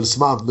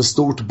adelsman med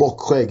stort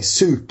bockskägg,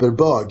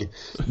 superbög,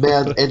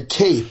 med en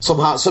cape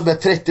som är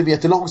 30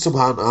 meter lång, som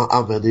han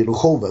använder i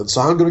showen.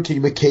 Så han går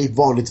omkring med cape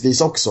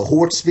vanligtvis också,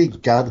 hårt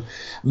sminkad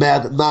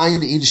med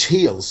 9-inch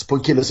heels på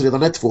en kille som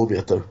redan är 2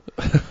 meter.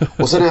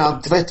 Och sen är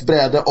han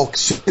tvättbräde och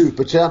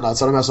supertränad,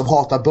 så de här som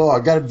hatar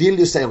bögar vill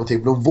ju säga någonting,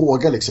 men de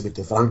vågar liksom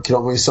inte, för han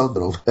kramar ju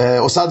sönder dem.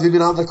 Och så hade vi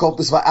min andra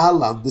kompis var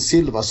Alan de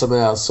Silva, som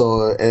är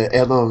alltså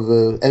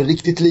en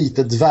riktigt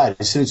liten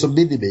dvärg, ser ut som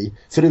Minimi,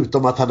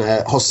 förutom att han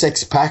har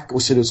 6-pack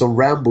och ser ut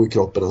som Rambo i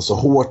kroppen, alltså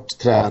hårt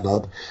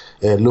tränad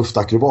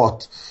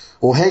luftakrobat.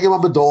 Och hänger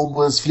man med dem,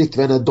 och ens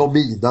flickvän är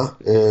Domina,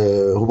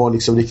 hon var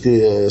liksom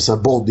riktig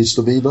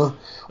bondage-Domina,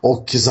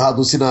 och så hade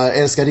hon sina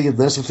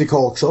älskarinnor som fick ha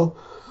också.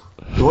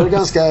 Det var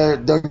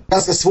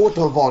ganska svårt att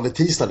ha en vanlig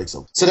tisdag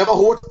liksom. Så det var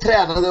hårt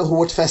tränande,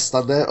 hårt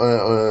festande,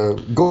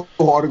 go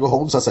hard och go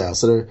home så att säga.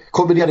 Så det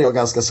kombinerade jag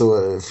ganska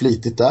så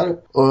flitigt där.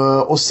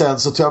 Och sen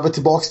så tog jag mig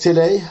tillbaks till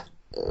LA.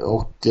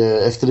 Och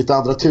efter lite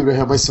andra turer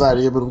hemma i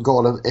Sverige med en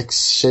galen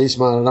ex-tjej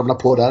som man ramlade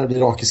på där, den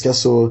irakiska,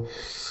 så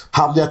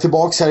hamnade jag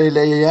tillbaks här i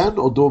LA igen.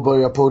 Och då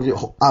började jag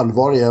på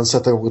allvar igen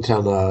sätta igång och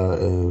träna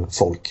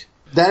folk.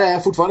 Där är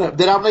jag fortfarande.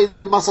 Det ramlade in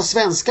en massa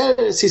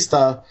svenskar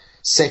sista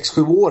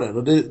 6-7 åren,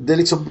 och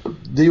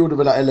det gjorde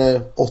väl,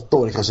 eller 8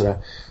 år kanske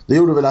det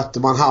gjorde väl att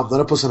man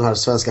hamnade på sådana här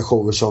svenska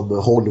shower som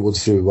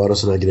Hollywoodfruar och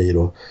sådana här grejer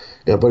då.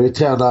 Jag började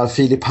träna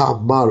Filip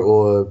Hammar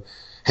och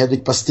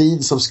Henrik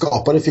Bastin, som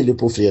skapade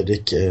Filip och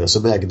Fredrik,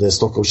 som ägde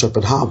Stockholm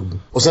Köpenhamn.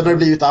 Och sen har det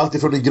blivit allt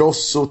ifrån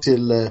Ingrosso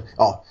till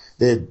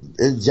det är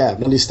en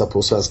jävla lista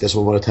på svenskar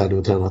som har varit här nu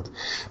och tränat.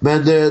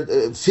 Men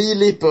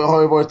Filip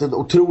har ju varit en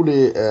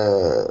otrolig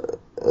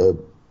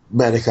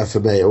människa för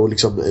mig, och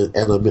liksom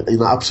en av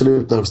mina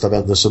absolut närmsta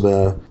vänner, som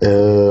är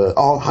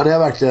han är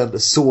verkligen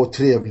så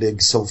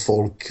trevlig som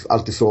folk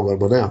alltid frågar om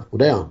man är, och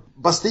det är han.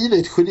 Bastin är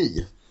ett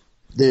geni.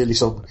 Det är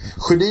liksom,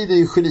 genin är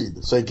ju genin,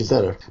 så enkelt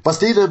är det.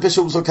 Bastin är en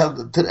person som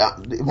kan,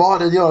 vad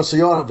han än gör så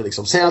gör han det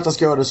liksom. Säger att han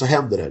ska göra det så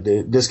händer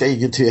det. Det ska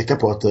ingen tveka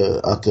på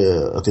att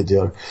det inte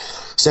gör.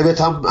 Så jag vet,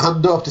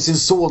 han döpte sin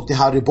son till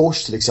Harry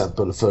Bosch till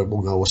exempel för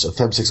många år sedan,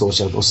 5-6 år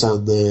sedan, och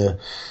sen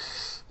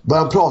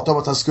började han prata om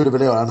att han skulle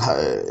vilja göra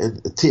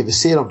en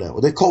tv-serie om det.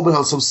 Och det kommer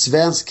han som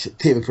svensk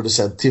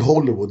tv-producent till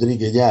Hollywood. Där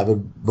ingen jävel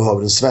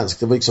behöver en svensk.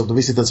 Det var liksom, de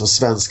visste inte ens vad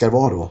svenskar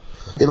var då.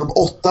 Inom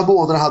 8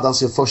 månader hade han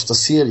sin första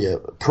serie,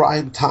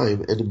 Prime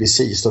Time,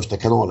 NBC, största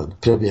kanalen,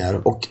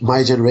 premiär. Och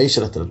My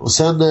Generation hette den. Och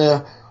sen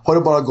har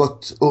det bara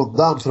gått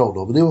undan för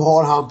honom. Nu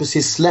har han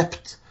precis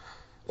släppt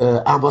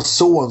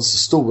Amazons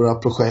stora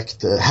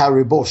projekt,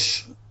 Harry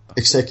Bosch,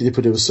 executive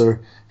producer,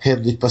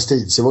 Henrik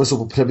Bastin. Så jag var så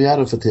på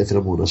premiären för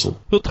 3-4 månader sedan.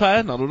 Hur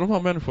tränar du de här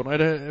människorna? Är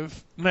det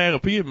nere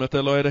på gymmet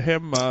eller är det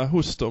hemma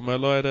hos dem?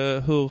 Eller är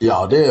det hur?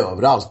 Ja, det är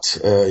överallt.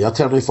 Jag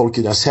tränar ju folk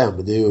i deras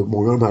hem. Det är ju,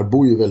 många av de här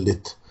bor ju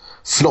väldigt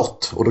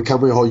flott. Och då kan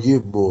man ju ha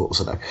gym och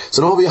sådär.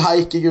 Sen har vi ju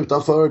hiking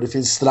utanför. Det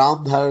finns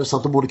strand här,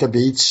 Santa Monica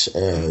Beach.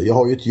 Jag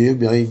har ju ett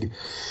gym.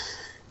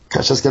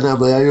 Kanske jag ska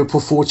nämna, jag är ju på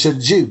Fortune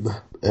Gym.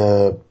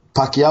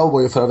 Pacquiao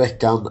var ju förra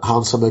veckan,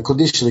 han som är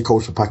conditioning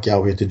coach för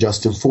Pacquiao heter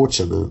Justin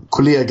Fortune, en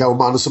kollega och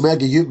man som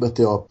äger gymmet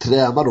där jag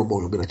tränar då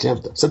många av mina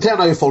klienter. Sen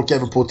tränar ju folk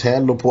även på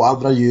hotell och på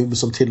andra gym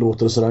som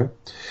tillåter och sådär.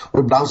 Och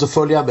ibland så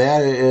följer jag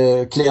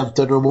med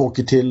klienter när de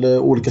åker till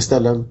olika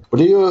ställen. Och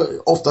det är ju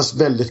oftast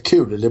väldigt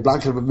kul,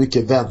 ibland kan det vara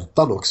mycket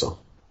väntan också.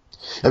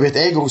 Jag vet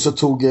en gång så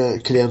tog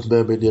klient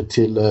med mig ner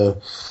till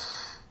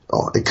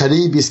en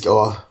karibisk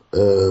ö.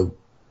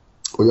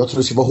 Och jag trodde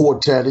det skulle vara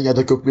hård träning. Jag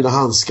dök upp mina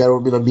handskar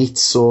och mina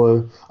mitts och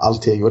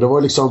allting. Och det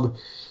var liksom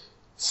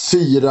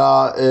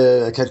 4,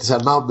 jag kan inte säga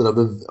namnen,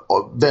 men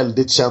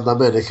väldigt kända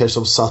människor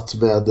som satt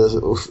med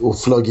och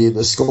flög in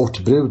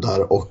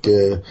eskortbrudar och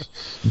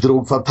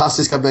drog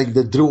fantastiska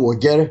mängder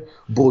droger.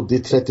 Bodde i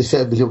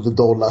 $35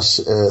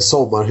 miljoner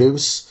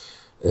sommarhus.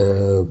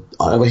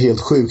 Det var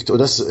helt sjukt. Och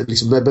där,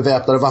 liksom, med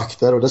beväpnade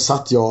vakter. Och där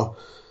satt jag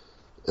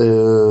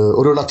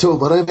och rulla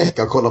tummarna en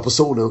vecka och kolla på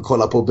solen och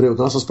kolla på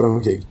brudarna som sprang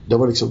omkring. Det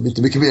var liksom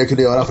inte mycket mer jag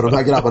kunde göra för de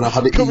här grabbarna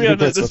hade kom igen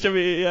nu, ska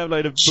vi jävla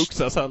i det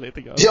boxas här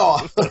lite grann.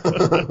 Ja.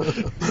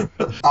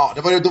 Ja,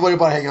 då var det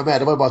bara att hänga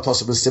med. Det var bara att ta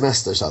som en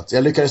semester så att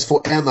jag lyckades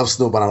få en av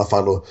snubbarna i alla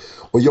fall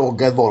och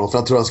jogga en morgon för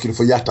han tror han skulle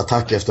få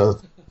hjärtattack efter att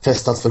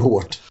festat för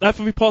hårt. Nej,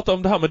 för vi pratar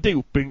om det här med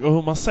doping och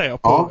hur man ser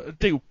på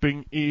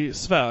doping i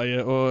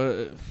Sverige och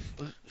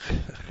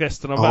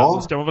resten av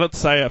världen ska man väl inte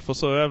säga, för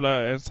så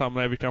jävla ensam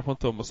är vi kanske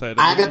inte om att säga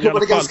det. Nej, men jag tror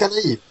man är ganska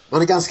naiv.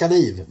 Man är ganska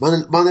naiv.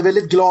 Man är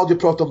väldigt glad att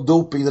prata om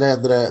doping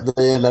när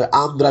det gäller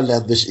andra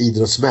länders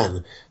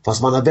idrottsmän.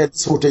 Fast man har väldigt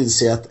svårt att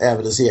inse att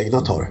även ens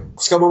egna tar.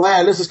 Ska man vara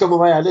ärlig så ska man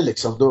vara ärlig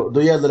liksom.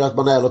 Då gäller det att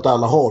man är ärlig åt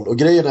alla håll. Och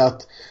grejen är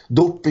att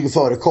doping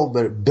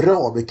förekommer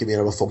bra mycket mer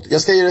än vad folk...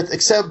 Jag ska ge ett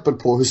exempel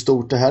på hur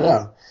stort det här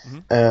är.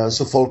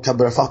 Så folk kan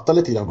börja fatta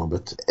lite grann om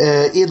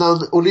det.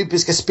 Innan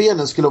olympiska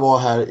spelen skulle vara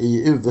här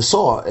i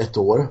USA ett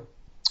år,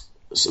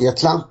 i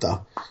Atlanta,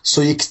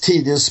 så gick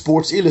tidningen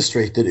Sports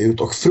Illustrated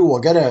ut och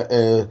frågade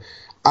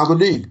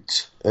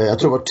anonymt, jag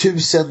tror det var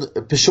 1000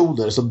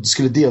 personer som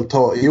skulle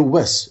delta i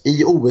OS,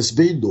 i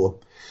OS-byn då,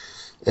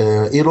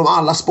 inom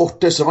alla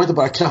sporter, så det var inte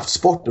bara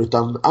kraftsporter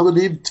utan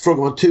anonymt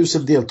frågade man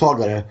 1000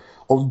 deltagare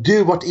om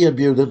du varit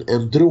erbjuden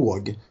en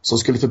drog som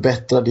skulle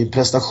förbättra din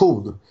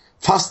prestation.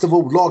 Fast det var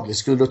olagligt,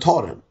 skulle du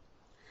ta den?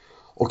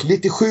 Och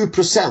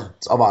 97%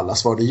 av alla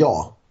svarade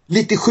ja.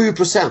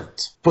 97%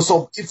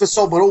 inför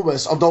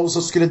sommar-OS av de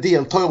som skulle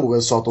delta i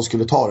OS sa att de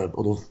skulle ta den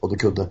om de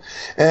kunde.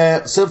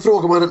 Sen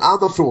frågar man en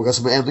annan fråga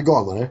som är ännu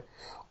galnare.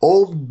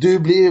 Om du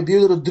blir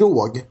erbjuden en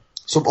drog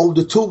som om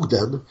du tog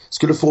den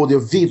skulle få dig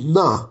att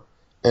vinna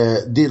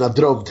dina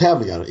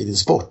drömtävlingar i din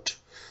sport.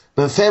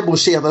 Men 5 år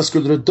senare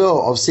skulle du dö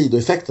av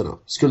sidoeffekterna.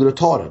 Skulle du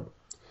ta den?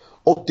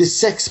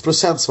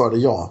 86% svarade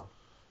ja.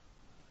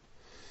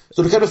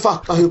 Så då kan du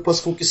fatta hur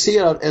pass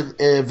fokuserad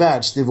en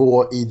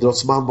världsnivå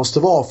idrottsman måste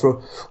vara.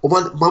 Och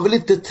man vill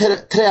inte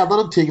träna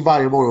någonting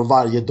varje morgon,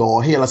 varje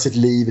dag, hela sitt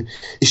liv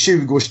i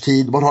 20 års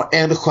tid. Man har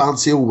en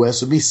chans i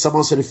OS och missar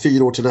man så är det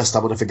 4 år till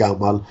nästa, man är för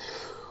gammal.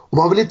 Och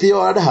man vill inte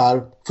göra det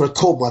här för att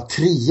komma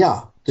 3.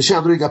 Det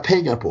tjänar du inga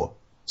pengar på.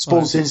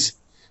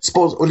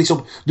 Och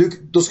liksom,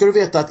 då ska du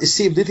veta att i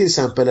simning till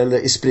exempel eller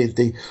i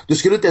sprinting, du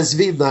skulle inte ens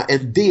vinna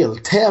en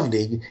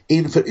deltävling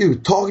inför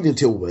uttagningen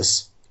till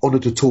OS om du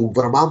inte tog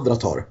vad de andra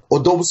tar.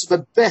 Och de som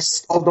är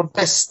bäst av de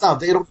bästa,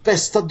 det är de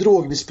bästa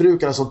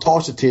drogmissbrukarna som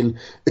tar sig till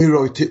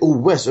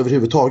OS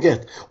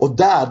överhuvudtaget. Och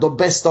de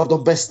bästa av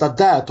de bästa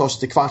där tar sig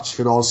till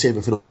kvartsfinal,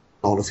 semifinal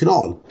och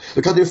final.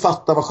 Då kan du ju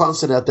fatta vad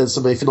chansen är att den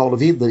som är i final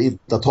och vinner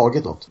inte har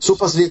tagit något. Så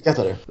pass likat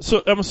är det.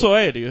 Men så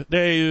är det ju. Det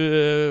är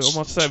ju, om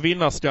man säger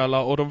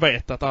vinnarskalla och de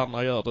vet att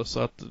andra gör det, så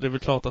att det är väl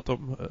klart att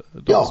de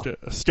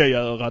ska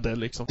göra det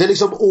liksom. Det är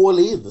liksom all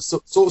in.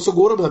 Så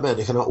går de här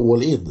människorna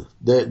all in.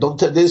 Det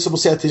är som att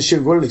säga till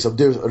 20-åringen liksom,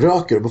 du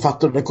röker, men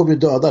fattar du, den kommer ju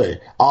döda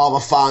dig.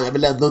 Vad fan, jag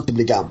vill ändå inte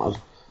bli gammal.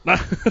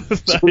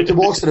 Så går du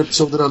tillbaka till den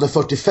personen när han är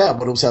 45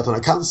 och de säger att han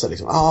har cancer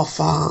liksom.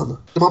 Fan.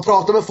 När man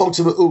pratar med folk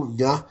som är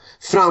unga,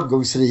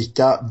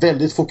 framgångsrika,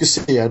 väldigt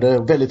fokuserade,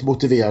 väldigt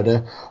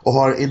motiverade och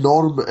har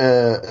enorm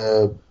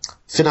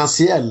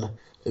finansiell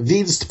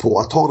vinst på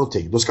att ta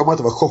någonting, då ska man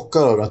inte vara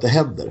chockad över att det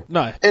händer.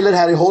 Nej. Eller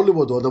här i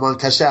Hollywood då, när man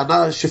kan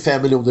tjäna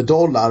 25 miljoner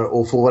dollar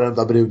och få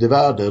varenda brud i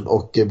världen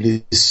och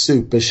bli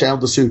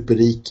superkänd och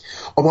superrik.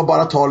 Om man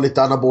bara tar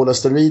lite anabola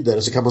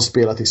steroider så kan man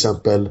spela till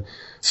exempel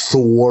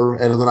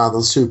Thor eller någon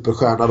annan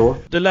superstjärna då.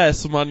 Det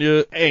läser man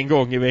ju en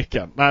gång i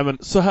veckan. Nej, men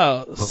så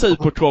här,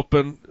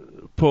 superkroppen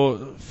på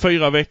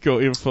 4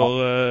 veckor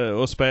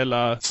inför att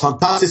spela.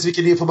 Fantastiskt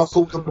vilken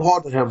information de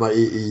har där hemma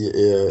i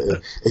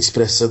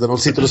Expressen, där de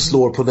sitter och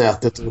slår på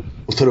nätet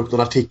och tar upp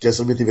någon artikel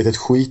som de inte vet ett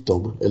skit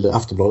om, eller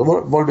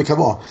Aftonbladet, vad det kan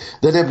vara.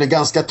 Det är nämligen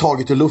ganska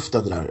taget ur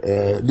luften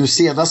där. Nu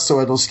senast så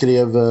är de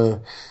skrev,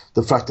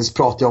 det faktiskt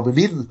pratade jag om i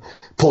min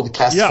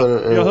podcast. Ja,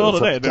 för, jag hörde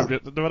för, det.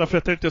 Det var därför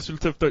jag tänkte jag skulle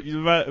ta upp det.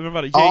 Vem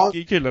var det?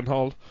 Jake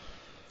Gyllenhaal.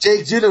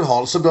 Jake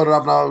Gyllenhaal som började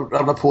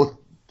ramla på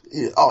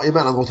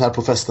emellanåt här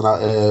på festerna,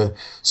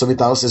 som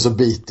inte alls är så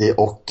bitig,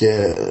 och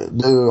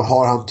nu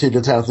har han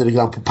tydligen tränat lite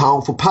grann på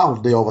pound for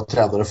pound där jag var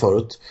tränare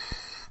förut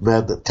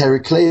med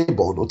Terry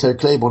Claiborne, och Terry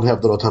Claiborne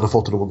hävdar att han har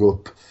fått honom att gå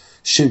upp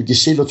 20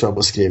 kilo, tror jag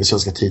man skrev i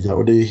svenska tidningar,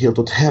 och det är ju helt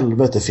åt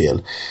helvete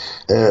fel.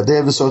 Det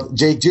är väl så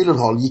att Jake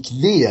Gyllenhaal gick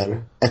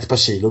ner ett par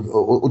kilo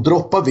och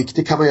droppa vikt,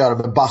 det kan man göra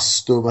med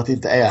bastu, att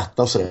inte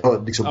äta och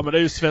sådär. Liksom, ja, men det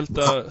är ju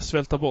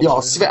svälta bort.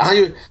 Ja,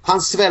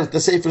 han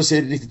svälte sig för att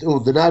se riktigt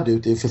undernärd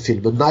ut inför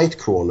filmen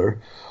Nightcrawler.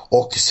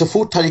 Och så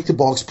fort han gick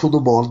tillbaks på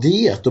normal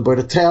diet och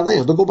började träna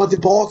igen, då går man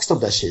tillbaks de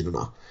där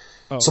kilorna.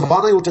 Ja. Så vad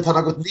han har gjort är att han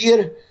har gått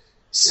ner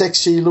 6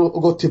 kilo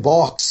och gått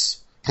tillbaks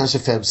kanske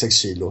 5-6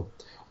 kilo.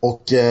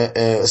 Och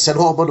sen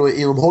har man då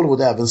inom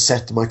Hollywood även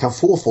sett man kan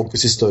få folk att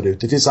se större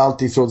ut. Det finns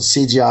allt ifrån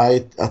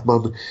CGI, att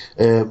man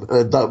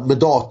med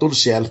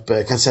datorns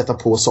hjälp kan sätta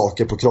på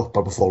saker på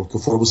kroppar på folk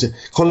och få dem att se.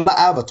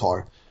 Kolla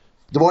Avatar.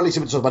 Det var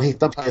liksom inte så att man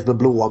hittar en planet med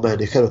blåa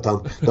människor,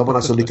 utan det har man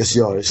alltså lyckats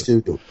göra i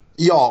studion.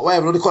 Ja, och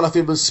även om du kollar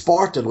filmen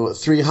Spartan och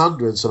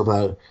 300, så de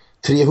här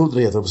 300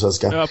 heter de på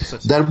svenska. Ja,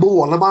 där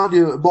målar man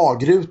ju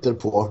magrutor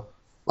på.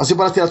 Alltså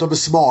bara till att de är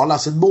smala,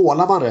 sen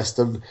målar man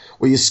resten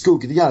och ger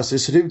skuggningar så det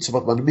ser ut som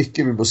att man är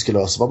mycket mer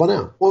muskulös än vad man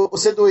är. Och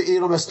sen då i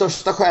de här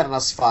största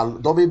stjärnornas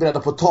fall, de är beredda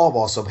på att ta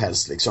vad som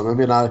helst liksom. Jag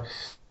menar,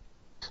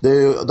 då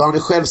har han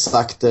själv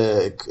sagt,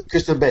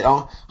 Christian Bale,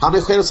 ja, han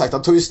har själv sagt,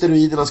 han tog ju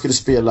steroider när han skulle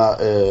spela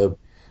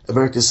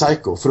American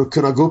Psycho för att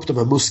kunna gå upp de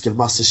här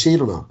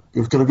muskelmassekilorna,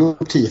 kunna gå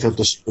upp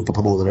 10-15 kilo på ett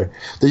par månader.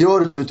 Det gör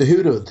du inte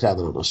hur du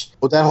tränar annars.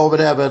 Och där har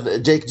vi även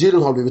Jake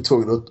Gyllenhaal blivit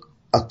tvungen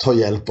att ta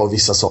hjälp av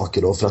vissa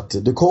saker då, för att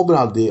du kommer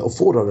aldrig att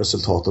få de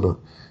resultaten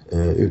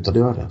utan att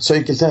göra det. Så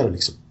enkelt är det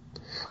liksom.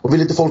 Och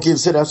vill inte folk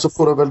inse det så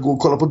får de väl gå och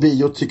kolla på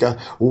bio och tycka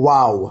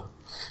wow.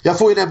 Jag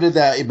får ju nämligen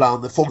det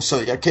ibland, folk så,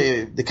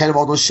 det kan ju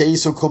vara någon tjej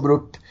som kommer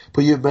upp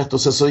på gymmet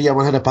och så ger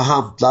man henne på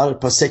hantlar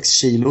på 6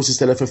 kilos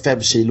istället för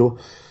 5 kilo.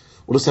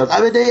 Och då säger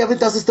han, nej jag vill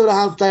inte ha så stora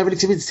hantlar, jag vill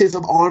liksom inte se ut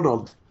som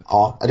Arnold.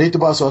 Ja, det är inte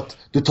bara så att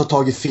du tar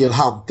tag i fel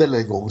hantel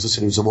en gång så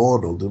ser du ut som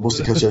Arnold. Du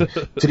måste kanske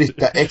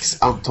trycka x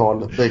antal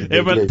mängder.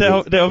 Ja, men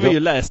det har vi ju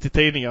läst i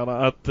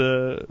tidningarna att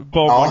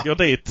bara man går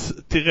dit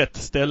till rätt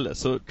ställe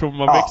så kommer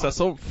man växa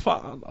som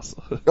fan alltså.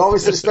 Ja,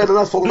 visst är det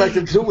spännande att folk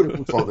verkligen tror det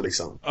fortfarande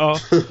liksom. Ja.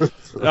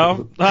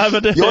 Nej,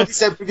 men det... Jag har till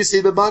exempel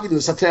kusin med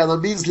Magnus, han tränar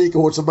minst lika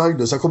hårt som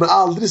Magnus. Han kommer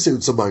aldrig se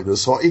ut som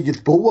Magnus, har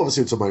inget behov av att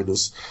se ut som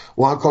Magnus.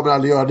 Och han kommer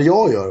aldrig göra det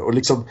jag gör. Och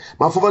liksom,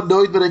 man får vara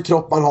nöjd med den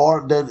kropp man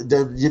har,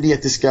 den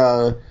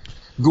genetiska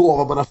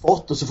gåva man har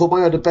fått, och så får man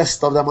göra det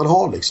bästa av det man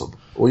har liksom,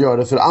 och göra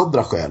det för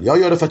andra skäl. Jag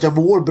gör det för att jag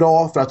mår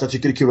bra, för att jag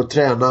tycker det är kul att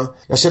träna.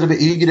 Jag känner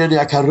mig yngre när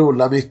jag kan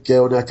rulla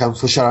mycket och när jag kan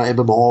få köra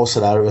MMA och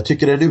sådär, och jag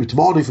tycker det är en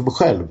utmaning för mig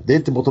själv. Det är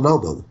inte mot någon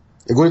annan.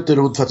 Jag går inte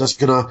runt för att jag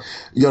ska kunna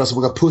göra så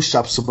många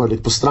push-ups som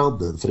möjligt på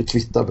stranden, för det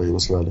kvittar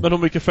mig. Men hur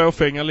mycket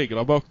fåfänga ligger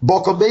där bak?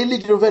 Bakom mig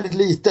ligger det väldigt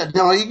lite. När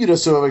jag var yngre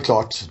så var det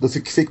klart, då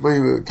fick man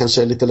ju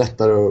kanske lite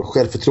lättare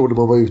självförtroende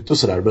när man var ute och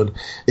sådär. Men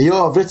i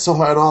övrigt så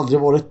har jag nog aldrig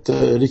varit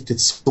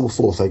riktigt så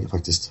fåfäng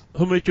faktiskt.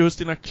 Hur mycket hos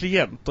dina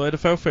klienter är det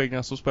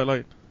fåfänga som spelar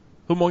in?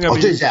 Hur många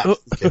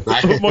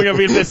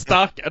vill bli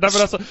starka? Nej,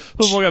 men alltså,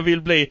 hur många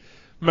vill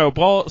må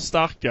bra,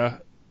 starka?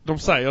 De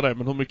säger det,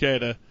 men hur mycket är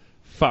det?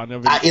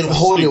 Inom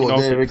Hollywood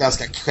är det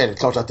ganska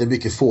självklart att det är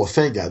mycket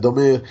fåfänga.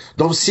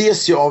 De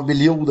ses ju av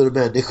miljoner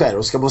människor,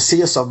 och ska man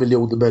ses av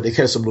miljoner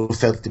människor som en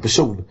offentlig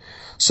person,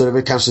 så är det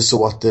väl kanske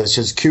så att det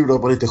känns kul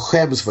om man inte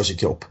skäms för sin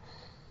kropp.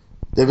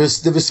 Det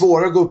är väl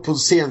svårare att gå upp på en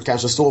scen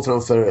kanske och stå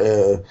framför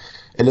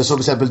eller som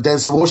till exempel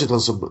Denzel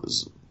Washington, som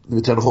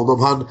vi tränar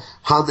honom,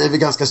 han är väl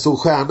ganska stor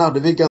stjärna.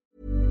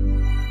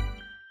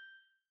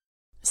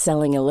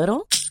 Selling a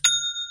little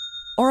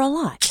or a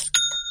lot?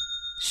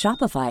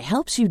 Shopify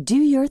helps you do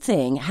your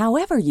thing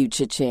however you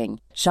cha-ching.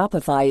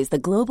 Shopify is the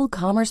global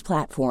commerce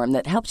platform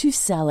that helps you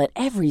sell at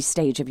every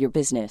stage of your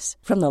business.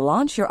 From the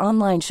launch your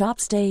online shop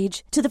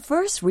stage to the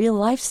first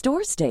real-life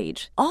store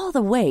stage, all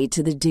the way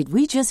to the did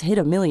we just hit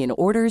a million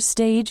orders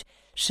stage.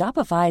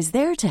 Shopify is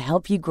there to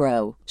help you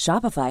grow.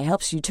 Shopify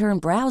helps you turn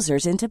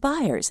browsers into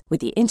buyers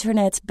with the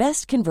internet's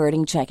best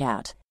converting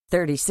checkout.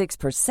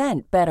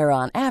 36% better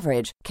on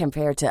average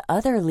compared to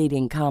other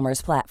leading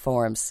commerce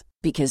platforms.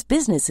 Because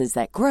businesses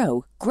that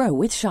grow, grow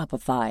with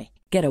Shopify.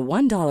 Get a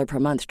 $1 per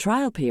month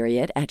trial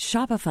period at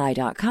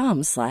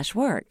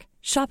shopify.com/work.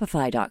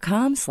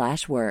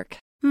 Shopify.com/work.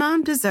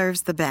 Mom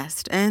deserves the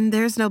best, and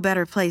there's no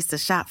better place to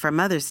shop for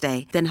Mother's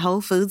Day than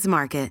Whole Foods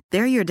Market.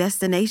 They're your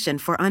destination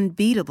for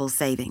unbeatable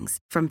savings,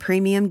 from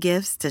premium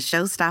gifts to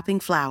show-stopping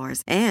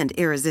flowers and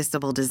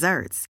irresistible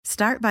desserts.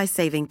 Start by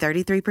saving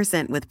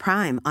 33% with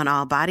Prime on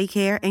all body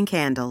care and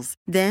candles.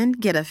 Then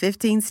get a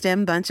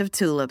 15-stem bunch of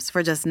tulips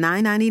for just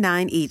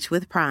 $9.99 each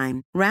with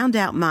Prime. Round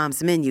out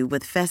Mom's menu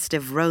with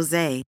festive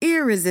rosé,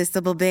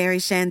 irresistible berry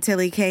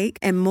chantilly cake,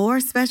 and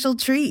more special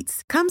treats.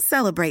 Come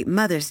celebrate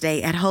Mother's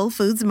Day at Whole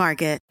Foods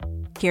Market.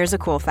 Here's a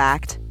cool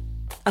fact.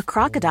 A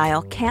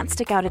crocodile can't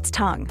stick out its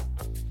tongue.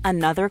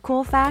 Another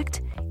cool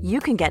fact, you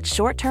can get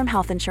short-term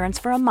health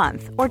insurance for a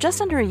month or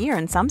just under a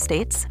year in some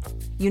states.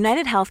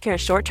 United Healthcare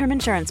short-term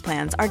insurance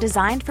plans are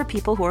designed for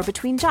people who are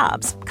between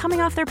jobs,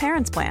 coming off their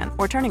parents' plan,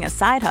 or turning a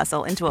side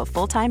hustle into a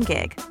full-time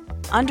gig.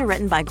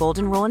 Underwritten by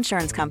Golden Rule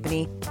Insurance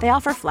Company, they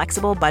offer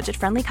flexible,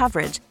 budget-friendly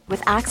coverage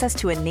with access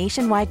to a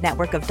nationwide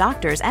network of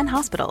doctors and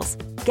hospitals.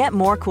 Get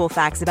more cool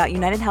facts about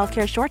United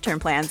Healthcare short-term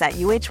plans at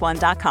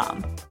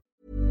uh1.com.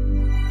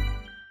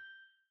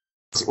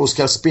 Och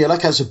ska spela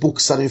kanske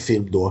boxare i en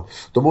film då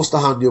måste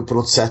han ju på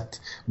något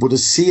sätt både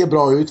se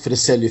bra ut, för det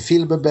säljer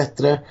filmen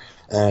bättre,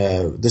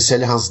 det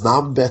säljer hans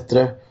namn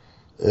bättre.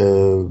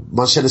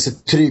 Man känner sig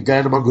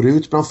tryggare när man går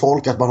ut bland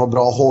folk, att man har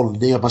bra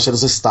hållning, att man känner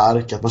sig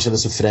stark, att man känner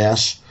sig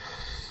fräsch.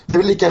 Det är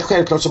väl lika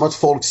självklart som att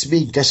folk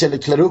sminkar sig eller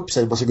klär upp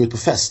sig när man ska gå ut på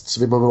fest, så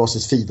vill man vara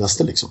sitt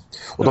finaste liksom.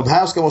 Och de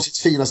här ska vara sitt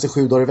finaste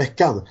 7 dagar i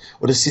veckan,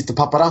 och det sitter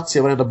paparazzi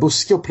i varenda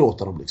buske och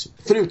plåtar dem liksom.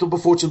 Förutom på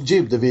Fortune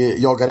Gym där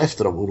vi jagar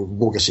efter dem och de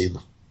vågar sig in.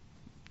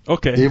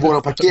 Okay. Det är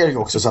vår parkering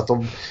också, så att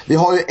vi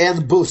har ju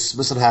en buss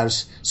med sån här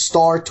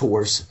Star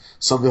Tours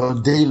som vi har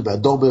en deal med.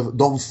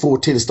 De får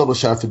tillstånd att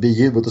köra förbi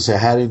gymmet och säga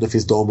här inne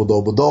finns de och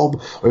de och de,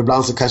 och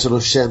ibland så kanske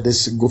någon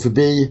kändis går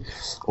förbi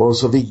och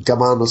så vinkar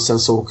man och sen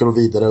så åker de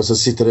vidare och så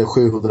sitter det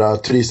 700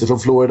 turister från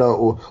Florida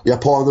och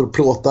japaner och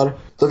plåtar.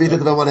 De vet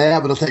inte vem man är,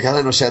 men de tänker att han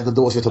är någon känd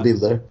ändå, så vi tar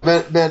bilder.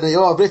 Men i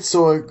övrigt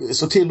så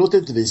tillåter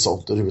inte vi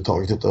sånt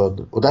överhuvudtaget,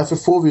 och därför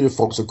får vi ju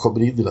folk som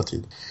kommer in hela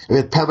tiden. Jag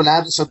vet Pamela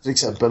Anderson till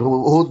exempel,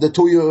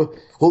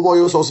 hon var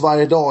ju hos oss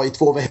varje dag i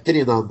 2 veckor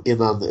innan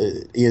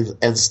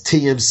ens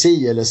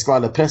TMC eller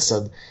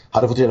skvallerpressen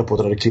hade fått reda på att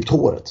hon hade klippt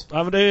håret.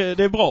 Ja, men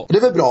det är bra. Det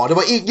var bra. Det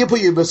var ingen på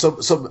gymmet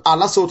som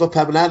alla såg att det var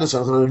Pamela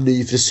Anderson, att hon hade en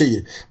ny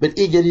frisyr. Men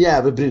ingen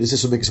jävel brydde sig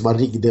så mycket som man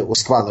ringde och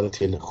skvallrade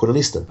till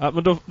journalister. Ja,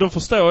 men då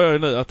förstår jag ju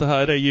nu att det här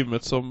är det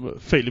gymmet som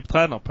Filip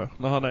tränar på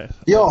när han är.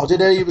 Ja, det är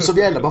det gymmet som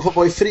gäller. Man får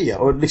vara i fred.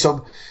 Och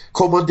liksom,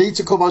 kommer man dit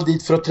så kommer man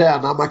dit för att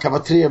träna. Man kan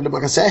vara trevlig,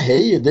 man kan säga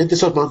hej. Det är inte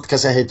så att man inte kan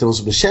säga hej till någon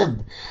som är känd.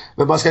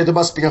 Men man ska inte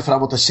bara springa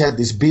fram och ta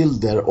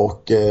kändisbilder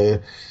och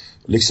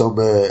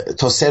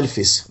ta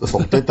selfies med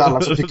folk. Det är inte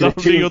alla som tycker det är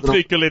kul. Och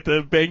trycker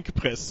lite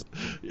bänkpress.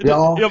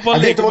 Ja, jag bara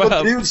det var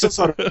någon brud som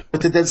sa det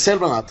till den själv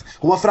bland annat.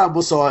 Hon var fram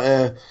och sa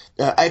I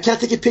can't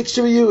take a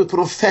picture of you på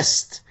någon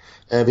fest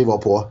vi var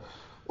på.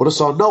 Och då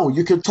sa no,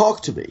 you can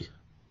talk to me.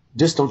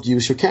 Just don't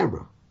use your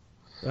camera.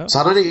 Ja. Så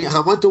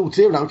han var inte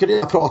otrevlig. Han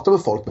kunde prata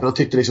med folk, men han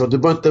tyckte liksom att du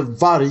bör inte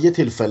varje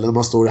tillfälle när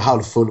man står i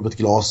halvfull med ett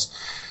glas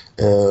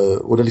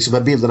och det liksom,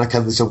 här bilderna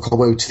kan liksom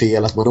komma ut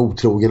fel, att man är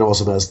otrogen och vad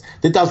som helst.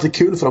 Det är inte alltid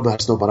kul för de här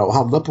snubbarna att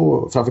hamna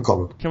framför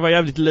kameran. Det kan vara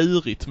jävligt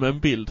lurigt med en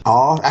bild.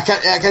 Ja,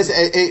 jag kan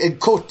säga en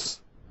kort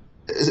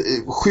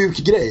sjuk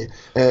grej.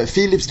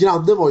 Philips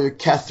granne var ju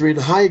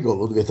Catherine Heigl,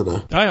 om du vet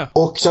henne. Ja.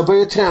 Och så jag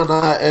började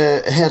träna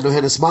henne och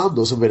hennes man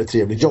då, som var väldigt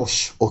trevlig,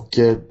 Josh. Och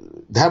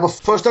det här var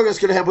första gången jag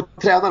skulle hem och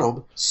träna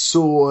dem.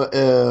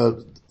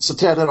 Så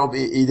tränade de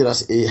i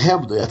deras hem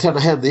då. Jag tränade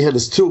henne i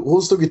hennes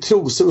hon stod i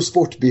trosor och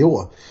sport-BH.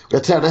 Och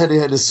jag tränade henne i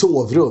hennes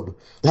sovrum.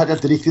 Det hade jag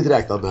inte riktigt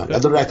räknat med. Jag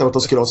hade räknat med att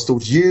de skulle ha ett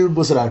stort gym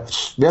och sådär.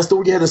 Men jag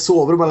stod i hennes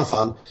sovrum i alla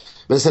fall.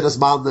 Men hennes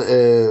man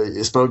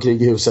sprang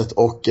omkring i huset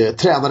och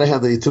tränade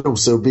henne i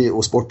trosor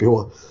och sport-BH.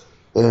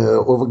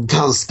 Och var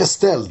ganska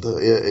ställd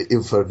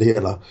inför det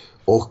hela.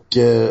 Och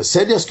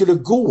sen jag skulle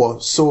gå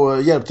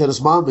så hjälpte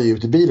hennes man mig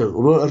ut i bilen.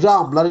 Och då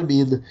ramlade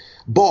min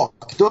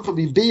bakdörr på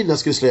min bil när jag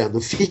skulle slå igen.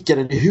 Och fick jag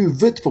den i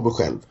huvudet på mig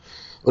själv.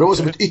 Och det var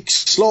som ett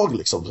yxslag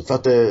liksom. För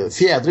att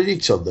fjädren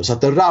gick sönder. Så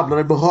att den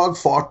ramlade med hög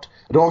fart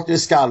rakt ner i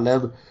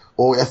skallen.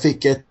 Och jag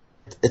fick ett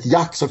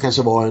jack som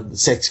kanske var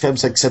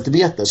 5-6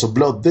 centimeter. Som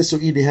blödde så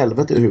in i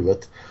helvete i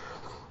huvudet.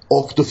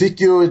 Och då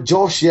fick ju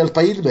Josh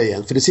hjälpa in mig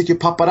igen. För det sitter ju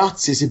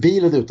paparazzis i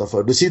bilen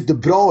utanför. Det ser inte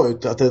bra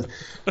ut att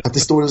det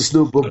står en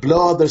snubbe och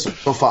blöder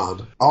som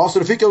fan. Ja, så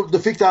då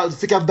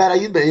fick han bära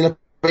in mig,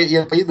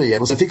 hjälpa in mig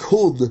igen. Och sen fick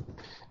hon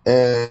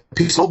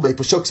pyssla om mig.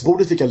 På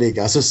köksbordet fick jag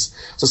ligga.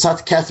 Så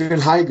satt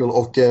Catherine Heigl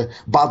och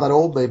baddade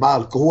om mig med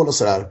alkohol och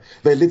sådär.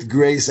 Väldigt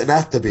Grey's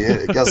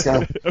Anatomy.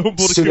 Ganska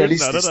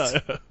surrealistiskt.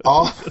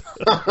 Ja.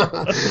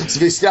 Så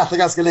vi skrattade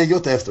ganska länge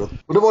åt det efteråt.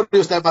 Och då var det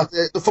just det att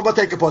då får man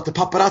tänka på att det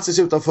paparazzis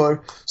utanför.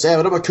 Så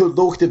även om man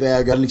kunde åkt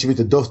iväg och liksom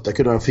inte dött, jag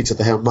kunde ha fixat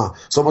det hemma.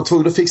 Så man var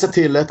tvungen att fixa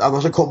till det.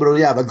 Annars så kommer det en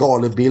jävla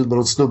galen bild med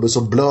någon snubbe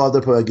som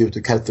blöder på väg ut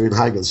ur Catherine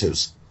Heigls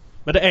hus.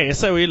 Men det är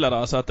så illa där,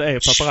 alltså att det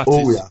är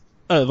paparazzis. Oh ja.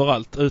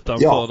 Överallt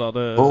utanför där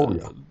det...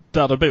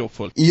 där det bor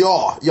folk.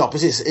 Ja,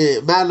 precis.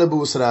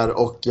 Malibu sådär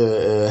och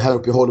här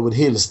uppe i Hollywood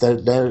Hills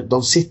där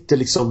de sitter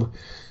liksom.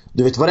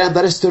 Du vet,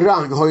 varenda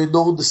restaurang har ju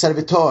någon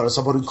servitör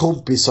som har en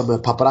kompis som är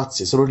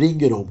paparazzi, så då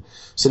ringer de.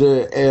 Så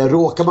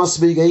råkar man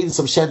smyga in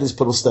som kändis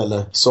på något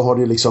ställe, så har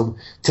du liksom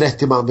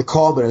 30 man med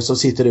kameror som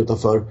sitter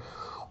utanför.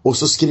 Och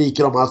så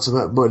skriker de allt som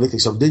är möjligt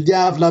liksom. Du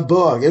jävla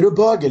bög, är du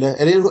bög eller?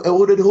 Är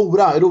hon en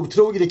hora? Är du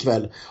otrogen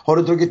ikväll? Har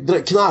du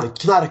dragit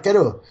knarkar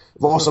du?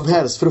 Vad som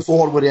helst för att få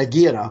honom att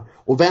reagera.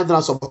 Och vänder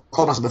han som på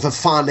kameran som, för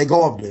fan lägg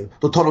av nu.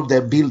 Då tar de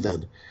den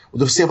bilden. Och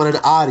då ser man en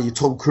arg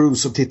Tom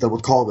Cruise som tittar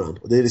mot kameran.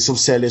 Och det är liksom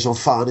säljer som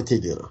fan i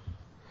tidningarna.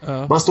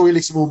 Man står ju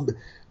liksom och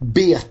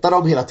betar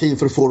dem hela tiden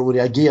för att få dem att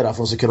reagera, för att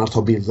de ska kunna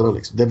ta bilderna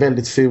liksom. Det är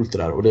väldigt fult det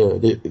där, och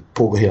det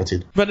pågår hela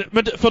tiden.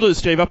 Men får du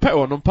skriva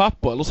på någon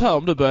papper eller så här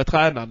om du börjar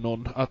träna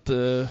någon? Att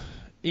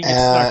inget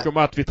snack om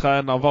att vi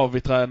tränar, vad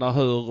vi tränar,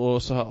 hur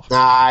och så här?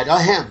 Nej, det har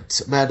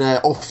hänt, men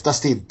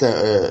oftast inte.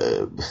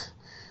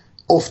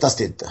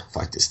 Oftast inte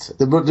faktiskt.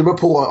 Det beror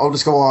på om det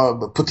ska vara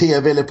på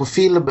tv eller på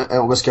film.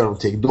 Om jag ska göra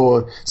någonting,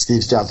 då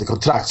skrivs det alltid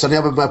kontrakt. Så när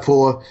jag var med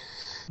på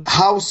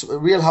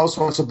Real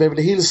Housewives of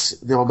Beverly Hills,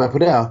 när jag var med på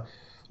det,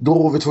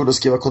 då var vi tvungna att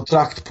skriva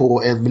kontrakt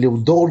på $1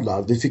 million.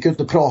 Vi fick ju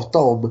inte prata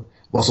om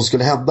vad som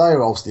skulle hända i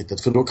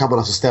avsnittet, för då kan man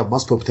alltså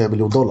stämmas på upp till $1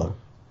 million.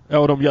 Ja,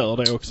 och de gör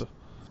det också.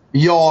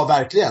 Ja,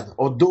 verkligen.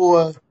 Och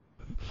då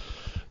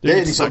det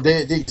är liksom, det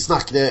är inte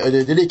snack. Det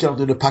är likadant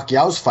när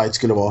Pacquiaos fight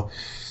skulle vara.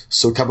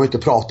 Så kan man ju inte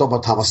prata om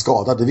att han var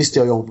skadad. Det visste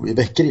jag ju om i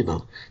veckor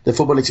innan. Det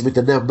får man liksom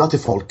inte nämna till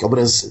folk. Om man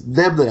ens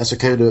nämner det, så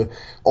kan ju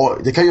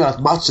det kan göra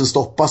att matchen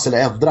stoppas eller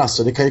ändras.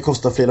 Och det kan ju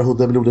kosta flera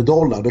 $100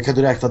 miljoner. Då kan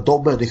du räkna att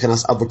de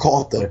människornas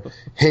advokater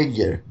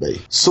hänger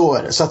mig. Så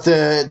är det. Så att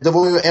det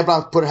var ju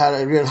ibland på det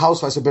här Real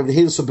Housewives of Beverly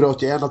Hills, så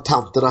bröt jag en av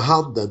tanterna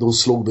handen och hon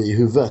slog mig i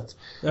huvudet.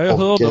 Ja, jag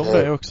hörde om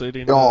det också i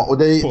din. Ja, och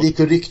det gick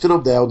rykten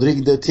om det. Och det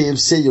ringde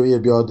TLC och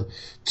erbjöd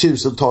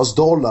 $1000s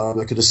om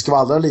jag kunde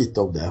skvallra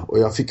lite om det. Och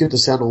jag fick ju inte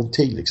säga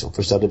någonting liksom,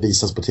 först det hade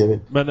visats på tv.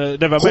 Men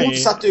det var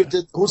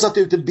hon satte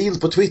ut en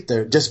bild på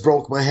Twitter, just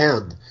broke my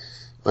hand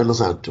eller något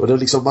sånt. Och det var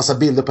liksom massa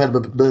bilder på henne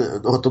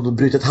med att de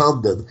brutit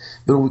handen.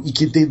 Men hon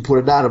gick inte in på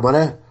det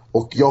närmare.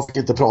 Och jag fick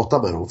inte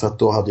prata med dem, för att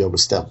då hade jag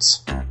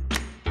bestämts.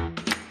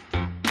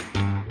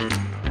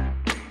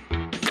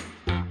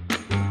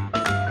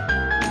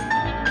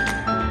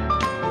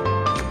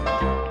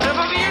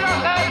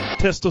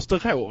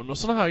 Testosteron och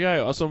såna här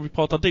grejer, alltså om vi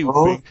pratar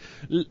doping,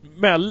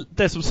 med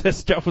det som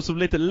ses kanske som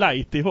lite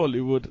light i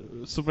Hollywood,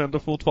 som ändå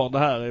fortfarande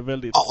här är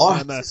väldigt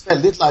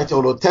väldigt light i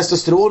Hollywood.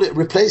 Testosteron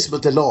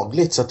replacement är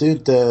lagligt, så att det är ju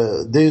inte,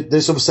 det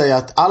är som att säga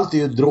att allt är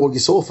ju en drog i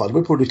så fall. Det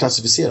beror på hur du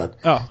klassificerar.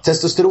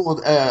 Testosteron,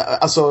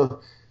 alltså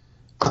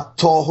att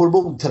ta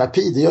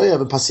hormonterapi, det gör ju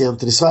även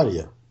patienter i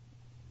Sverige.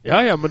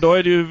 Ja, men då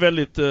är det ju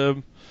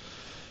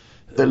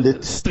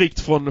väldigt strikt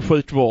från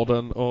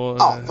sjukvården. Och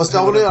fast det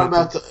har att göra med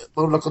att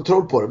man vill ha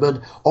kontroll på det. Men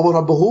om man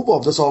har behov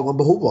av det, så har man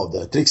behov av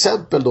det. Till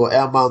exempel då,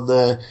 är man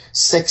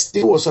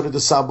 60 år, så har du inte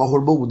samma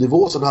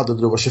hormonnivå som du hade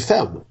när du var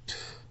 25.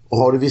 Och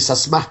har du vissa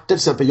smärtor, till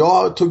exempel.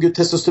 Jag tog ju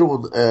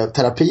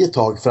testosteronterapi ett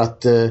tag, för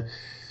att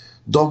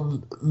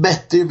de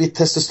mätte ju mitt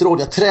testosteron.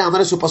 Jag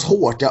tränade så pass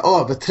hårt,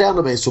 jag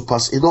övertränade mig så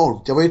pass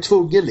enormt. Jag var ju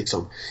tvungen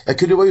liksom. Jag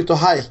kunde vara ute och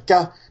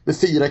hajka med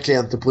 4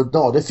 klienter på en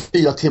dag. Det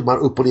är 4 timmar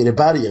upp och ner i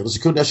bergen. Och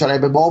så kunde jag köra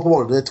MMA på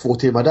morgonen, det är 2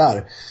 timmar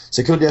där.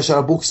 Sen kunde jag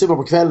köra boxning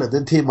på kvällen, det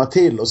är 1 timme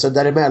till. Och sen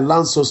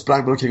däremellan så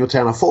sprang man omkring och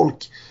tränade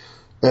folk.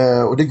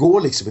 Och det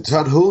går liksom inte. Så jag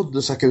har en hund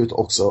och söka ut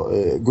också,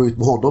 gå ut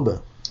med honom med.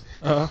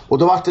 Och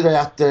då var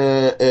det att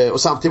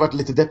och samtidigt var det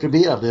lite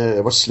deprimerad när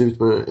jag var slut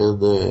med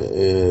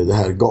det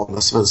här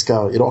galna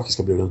svenska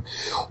irakiska bruden.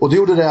 Och det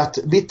gjorde det att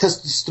mitt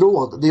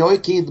testosteron, när jag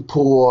gick in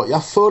på,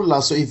 jag föll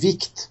alltså i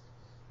vikt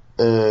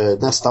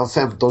nästan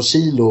 15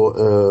 kilo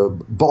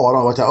bara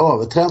av att jag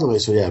övertränade mig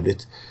så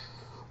jävligt.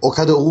 Och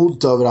hade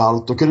ont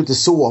överallt och kunde inte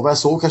sova. Jag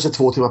sov kanske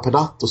 2 timmar per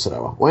natt och sådär,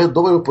 va? Och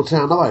ändå var jag uppe och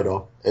tränade varje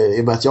dag,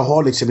 i och med att jag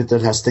har liksom inte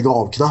den här stänga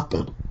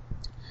av-knappen.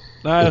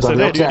 Nej, alltså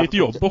det är ju ditt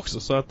jobb också,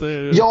 så att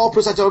ja,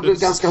 plus att jag har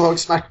blivit ganska hög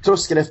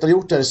smärttröskel efter att ha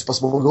gjort det så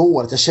pass många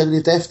år, att jag känner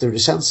inte efter hur det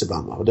känns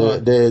ibland, va? Och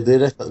det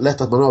är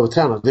lätt att man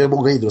övertränar. Det är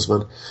många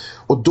idrottsmän.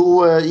 Och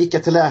då gick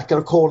jag till läkare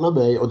och kollade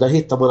mig, och där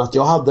hittade man att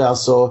jag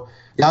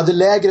hade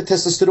lägre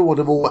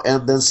testosteronnivå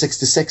än den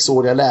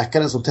 66-åriga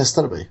läkaren som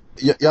testade mig.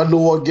 Jag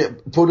låg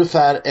på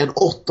ungefär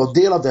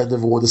 1/8 av den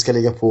nivån det ska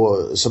ligga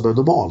på som är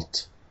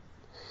normalt.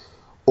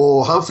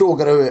 Och han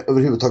frågade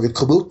överhuvudtaget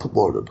kom upp på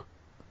morgonen.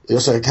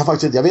 Jag sa,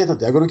 jag vet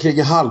inte, jag går omkring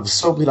i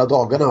halvsömn hela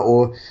dagarna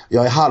och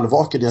jag är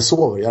halvvaken när jag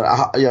sover.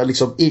 Jag har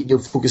liksom ingen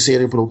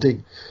fokusering på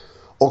någonting.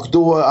 Och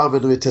då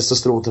använde vi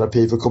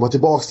testosteronterapi för att komma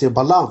tillbaka till en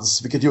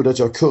balans, vilket gjorde att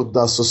jag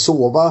kunde alltså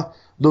sova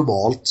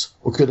normalt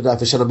och kunde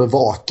därför känna mig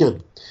vaken.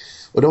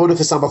 Och det var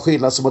ungefär samma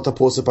skillnad som att ta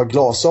på sig ett par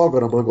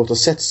glasögon om man har gått och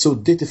sett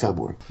suddigt i 5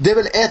 år. Det är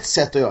väl ett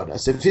sätt att göra det.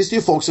 Sen finns det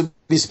ju folk som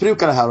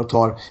missbrukar det här och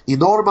tar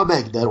enorma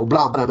mängder och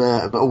blandar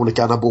med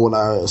olika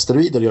anabola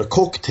steroider och gör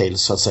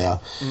cocktails, så att säga.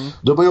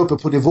 Då är man ju uppe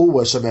på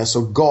nivåer som är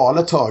så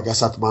galet höga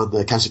så att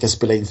man kanske kan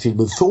spela in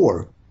filmen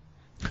Thor.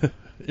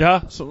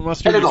 Ja, så man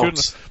skulle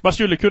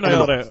kunna Eller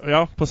göra något. det.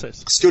 Ja,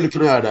 precis. Skulle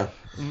kunna göra det.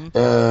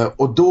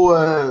 Och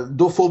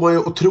då får man ju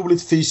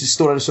otroligt fysiskt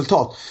stora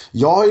resultat.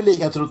 Jag har ju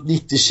legat runt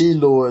 90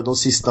 kilo de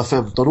sista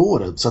 15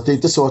 åren. Så att det är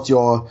inte så att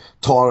jag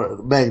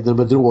tar mängder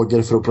med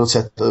droger för att på något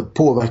sätt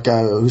påverka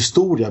hur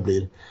stor jag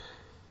blir.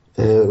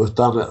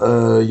 Utan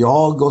jag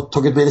har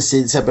tagit medicin.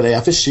 Till exempel är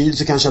jag förkyld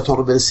så kanske jag tar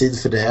någon medicin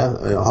för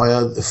det. Har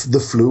jag the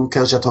flu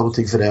kanske jag tar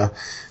någonting för det.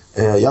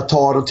 Jag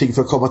tar någonting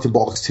för att komma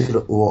tillbaka till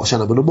att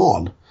känna mig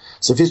normal.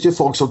 Sen finns det ju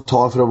folk som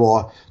tar för att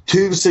vara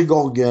 1000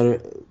 gånger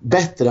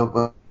bättre än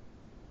vad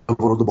de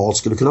normalt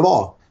skulle kunna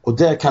vara. Och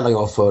det kallar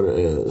jag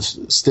för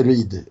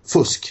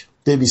steroidfusk.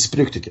 Det är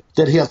missbruk tycker jag.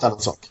 Det är en helt annan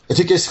sak. Jag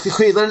tycker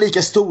skillnaden är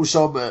lika stor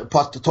som på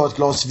att ta ett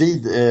glas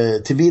vin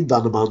till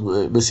middag när man,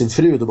 med sin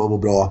fru när man mår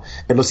bra.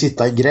 Eller att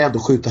sitta i en gränd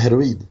och skjuta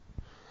heroin.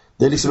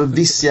 Det är liksom en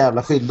viss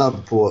jävla skillnad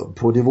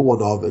på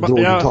nivån av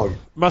droguttag. Ja,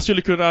 man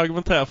skulle kunna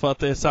argumentera för att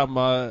det är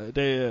samma,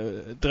 det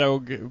är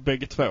drog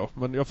bägge två.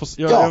 Men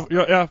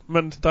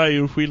men det är ju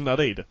en skillnad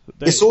i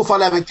det. I så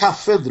fall även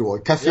kaffe en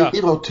drog.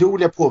 Kaffein har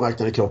otroliga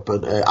påverkningar i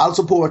kroppen. Allt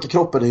som påverkar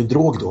kroppen är ju en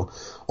drog då.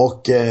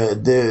 Och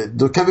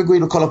då kan vi gå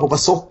in och kolla på vad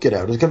socker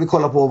är. Då kan vi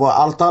kolla på vad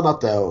allt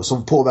annat är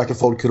som påverkar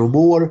folk hur de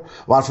mår.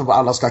 Varför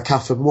alla ska ha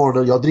kaffe på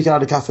morgonen. Jag dricker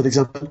aldrig kaffe till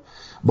exempel.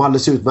 Man är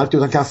alldeles utmärkt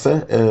utan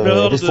kaffe. Det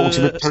är folk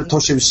som kan ta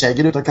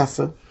tjuvsängen utan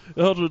kaffe.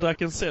 Jag hörde du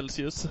drack en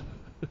Celsius.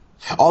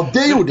 Ja,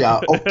 det gjorde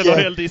jag. Och, eller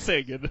hällde i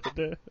sängen.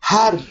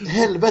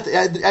 Helvete,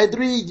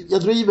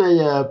 jag drar i mig...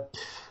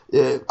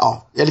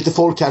 jag är lite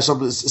folk här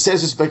som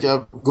Celsius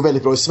går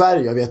väldigt bra i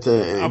Sverige. Jag vet,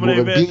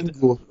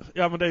 bingo.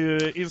 Ja, men det är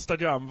ju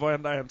Instagram,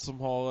 varenda en som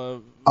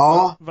har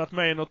varit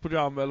med i något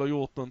program eller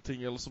gjort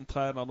någonting eller som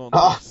tränar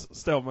någonting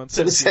står med en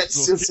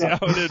Celsius. Ja,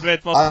 du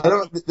vet vad...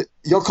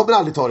 Jag kommer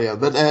aldrig ta det igen.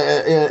 Men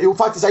jo,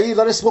 faktiskt, jag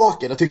gillade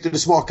smaken. Jag tyckte det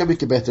smakade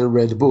mycket bättre än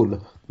Red Bull.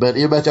 Men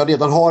i och med att jag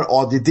redan har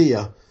ADD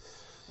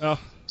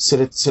så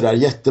det är sådär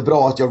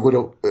jättebra att jag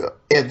går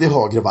ännu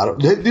högre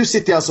varv. Nu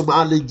sitter jag alltså med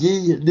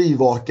allergi,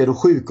 nyvaken och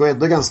sjuk och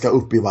ändå ganska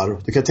upp i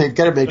varv. Du kan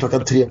tänka dig mig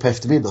 3:00 på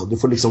eftermiddagen. Du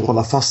får liksom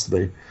hålla fast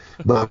mig.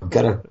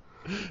 Mankare.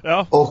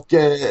 Ja. Och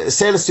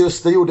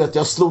Celsius, det gjorde att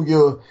jag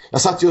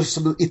satt ju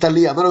som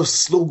italienare och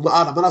slog med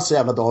armarna så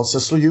jävla dag. Så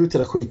jag slog ut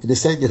hela skiten i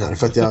sängen här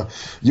för att jag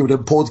gjorde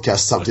en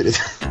podcast samtidigt.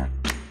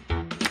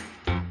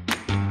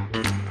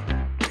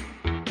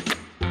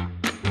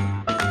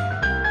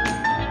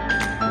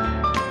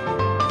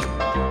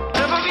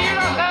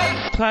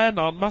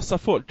 Tränar en massa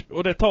folk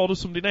och det tar du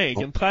som din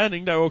egen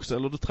träning då också,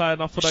 eller du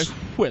tränar för dig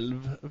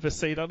själv vid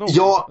sidan om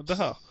det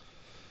här?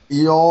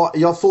 Ja,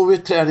 jag får ju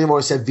träning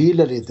vare sig jag vill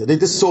eller inte. Det är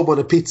inte så man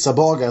är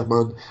pizzabagare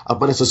att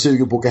man är så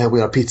sugen på att åka hem och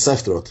göra pizza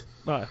efteråt.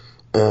 Nej.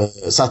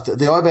 Så att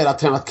det har jag velat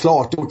tränat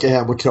klart att åka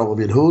hem och krama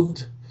min hund.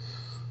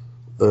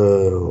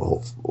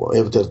 Och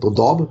eventuellt någon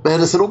dam.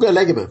 Men sen åker jag och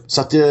lägger mig.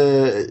 Så att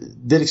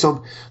det är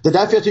liksom, det är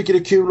därför jag tycker det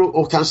är kul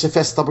att kanske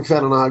festa på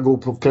kvällarna, gå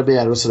på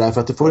premiär och sådär,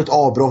 för att det får ett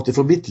avbrott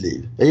ifrån mitt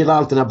liv. Jag gillar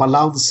alltid den här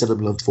balansen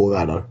mellan två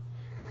världar.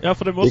 Ja,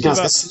 för det är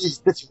ganska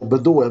slitet jobb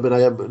ändå. Jag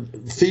menar,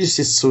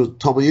 fysiskt så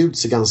tar man ju ut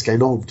sig ganska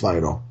enormt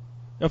varje dag.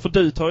 Ja, för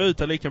du tar ju ut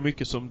det lika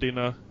mycket som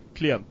dina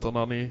klienter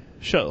när ni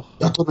kör.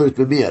 Jag tar ut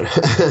mig mer.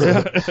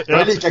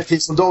 Jag är lika aktiv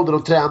som de när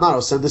de tränar.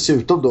 Och sen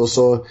dessutom då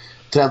så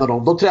tränar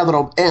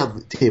de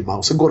 1 timme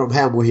och sen går de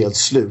hem och helt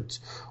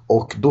slut.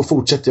 Och då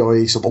fortsätter jag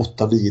i liksom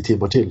 8-9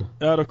 timmar till.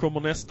 Ja, då kommer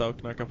nästa och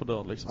knackar på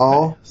dörren liksom.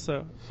 Ja.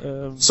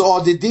 Så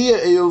ADD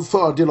är ju en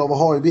fördel av att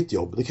ha i mitt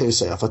jobb, det kan jag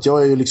säga. För att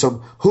jag är ju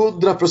liksom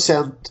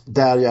 100%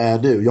 där jag är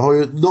nu. Jag har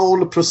ju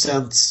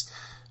 0%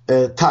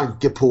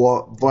 tanke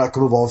på vad jag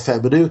kommer vara om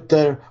 5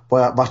 minuter,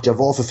 vart jag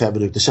var för 5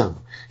 minuter sedan.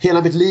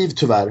 Hela mitt liv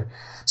tyvärr.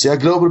 Så jag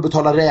glömmer att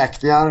betala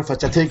räkningar för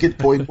att jag tänker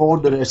inte på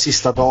imorgon eller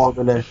sista dagen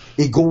eller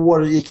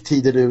igår gick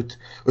tiden ut.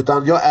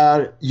 Utan jag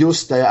är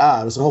just där jag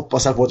är och så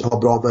hoppas jag på att jag har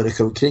bra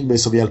människor omkring mig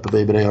som hjälper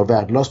mig med det jag är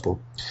värdelös på.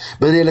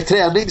 Men när det gäller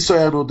träning så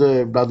är jag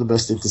nog bland det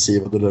mest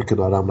intensiva när jag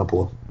kunna ramla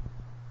på.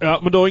 Ja,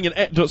 men då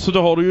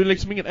har du ju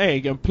liksom ingen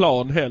egen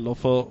plan heller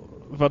för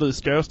vad du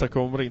ska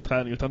åstadkomma med din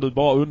träning, utan du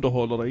bara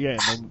underhåller dig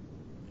igenom.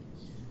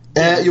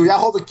 Jo, jag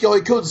har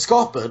ju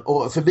kunskapen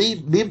och för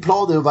min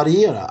plan är att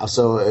variera.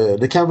 Alltså,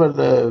 det kan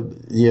väl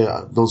ge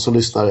någon som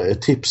lyssnar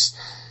ett tips.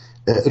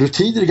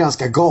 Rutiner är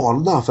ganska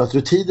galna för att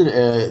rutiner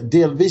är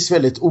delvis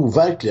väldigt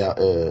overkliga.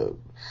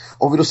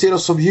 Om vi då ser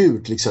oss som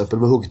djur till exempel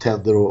med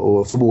huggtänder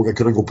och förmåga att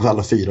kunna gå på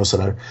alla 4 och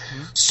sådär,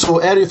 så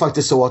är det ju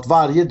faktiskt så att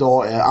varje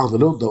dag är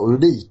annorlunda och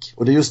unik.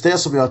 Och det är just det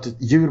som gör att ett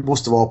djur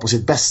måste vara på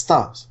sitt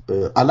bästa,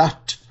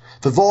 alert.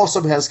 För vad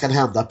som helst kan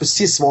hända,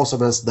 precis vad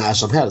som helst, när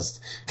som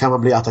helst. Kan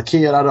man bli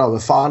attackerad,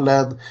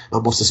 överfallen,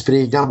 man måste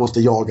springa, man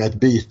måste jaga ett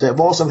byte,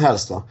 vad som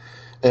helst va.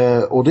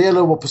 Och det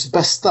gäller att vara på sitt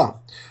bästa.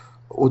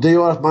 Och det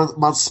gör att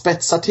man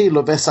spetsar till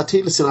och vässar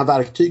till sina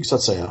verktyg så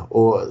att säga.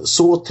 Och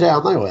så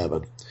tränar jag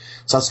även.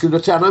 Så att skulle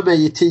du träna med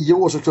mig i 10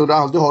 år så skulle du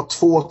aldrig ha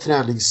 2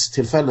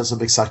 träningstillfällen som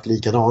är exakt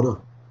likadana.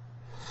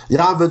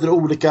 Jag använder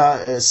olika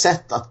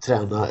sätt att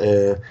träna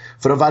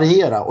för att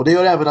variera. Och det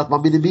gör även att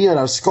man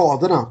minimerar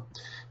skadorna.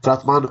 För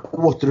att man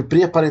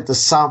återupprepar inte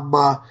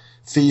samma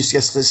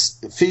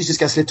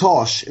fysiska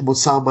slitage mot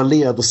samma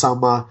led och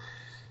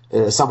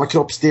samma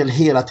kroppsdel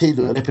hela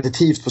tiden,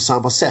 repetitivt på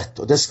samma sätt,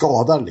 och det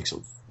skadar liksom.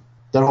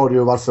 Där har du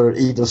ju varför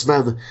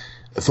idrottsmän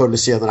förr eller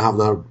senare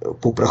hamnar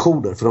på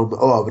operationer, för de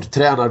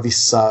övertränar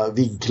vissa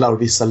vinklar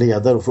och vissa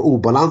leder och får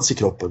obalans i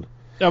kroppen.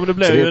 Ja, men det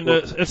blir ju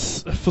en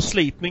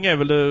förslitning är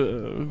väl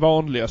det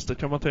vanligaste,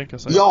 kan man tänka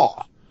sig.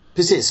 Ja,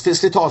 precis.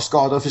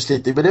 Slitageskada och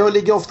förslitning. Men det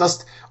ligger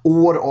oftast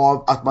år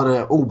av att man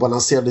är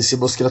obalanserad i sin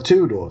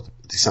muskulatur då,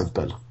 till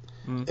exempel.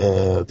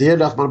 Det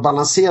gäller att man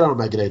balanserar de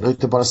här grejerna och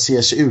inte bara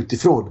ser sig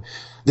utifrån.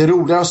 Det är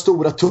roligare att ha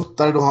stora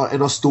tuttar än att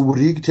ha stor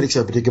rygg, till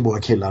exempel, tycker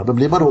många killar. Men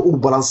blir man då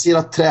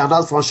obalanserat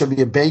tränad för man kör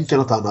med bänk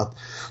eller något annat,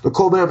 då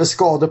kommer det med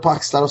skador på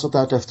axlar och sånt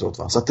där efteråt,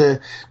 va? Så att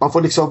man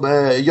får liksom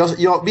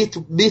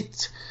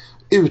mitt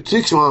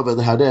uttryck som man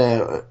använder här, det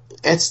är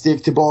ett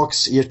steg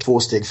tillbaks ger 2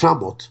 steg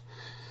framåt.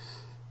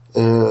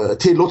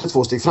 Tillåter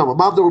 2 steg framåt.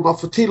 Man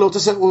får tillåta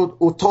sig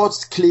att ta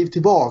ett kliv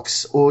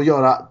tillbaks och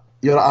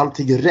göra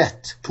allting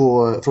rätt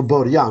från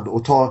början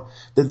och ta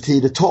den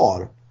tid det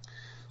tar.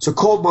 Så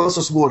kommer man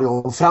så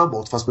småningom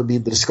framåt, fast med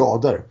mindre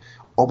skador.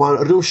 Om man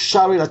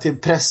ruschar och hela tiden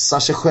pressar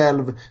sig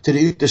själv till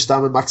det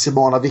yttersta med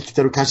maximala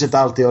vikter och kanske inte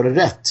alltid gör det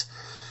rätt,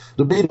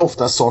 då blir det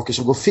ofta saker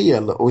som går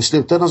fel, och i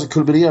slutändan så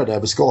kulminerar det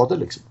med skador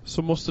liksom.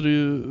 Så måste det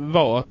ju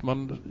vara att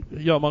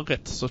gör man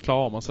rätt så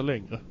klarar man sig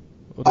längre.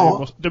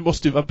 Och det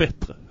måste ju vara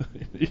bättre.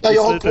 Ja,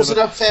 jag har på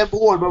sådär 5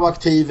 år med att vara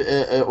aktiv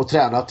och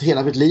tränat.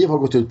 Hela mitt liv har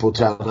gått ut på att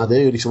träna. Det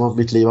är ju liksom vad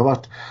mitt liv har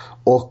varit.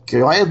 Och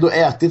jag har ändå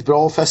ätit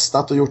bra och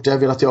festat och gjort det jag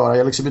velat göra. Jag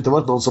har liksom inte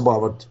varit någon som bara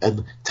varit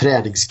en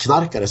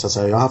träningsknarkare, så att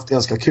säga. Jag har haft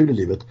ganska kul i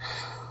livet.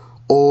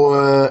 Och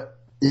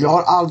jag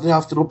har aldrig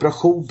haft en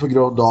operation på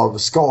grund av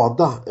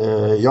skada.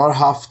 Jag har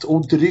haft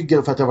ont i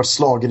ryggen för att jag varit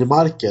slagen i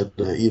marken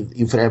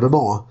inför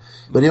MMA.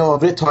 Men i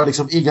övrigt har jag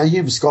liksom inga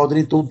gymskador,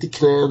 inte ont i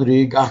knän,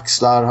 rygg,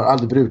 axlar, har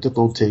aldrig brutit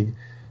någonting.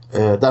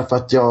 Därför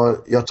att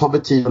jag tar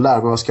mig tid att lära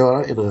mig vad jag ska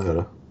göra innan jag gör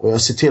det. Och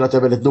jag ser till att jag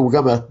är väldigt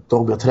noga med att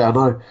de jag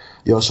tränar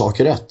gör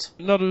saker rätt.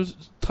 När du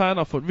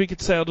tränar för,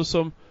 vilket ser du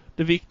som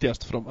det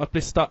viktigaste för dem? Att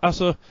bli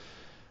alltså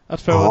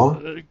att få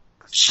en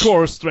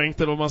core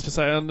strength, eller vad man ska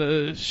säga,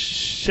 en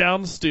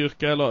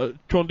kärnstyrka eller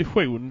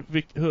kondition.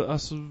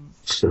 Alltså...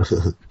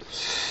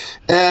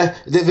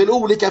 Det är väl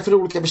olika för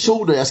olika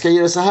personer. Jag ska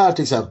ge det så här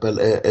till exempel,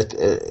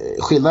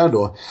 skillnad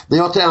då. När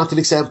jag tränar till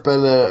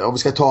exempel, om vi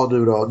ska ta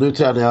nu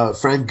tränar jag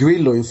Frank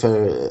Grillo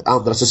inför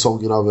andra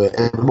säsongen av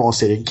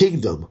MMA-serien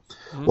Kingdom.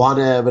 Och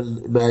han är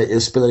väl med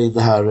och spelar in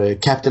det här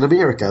Captain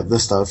America,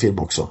 nästa film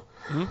också.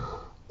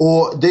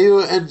 Och det är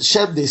ju en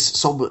kändis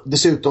som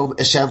dessutom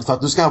är känd för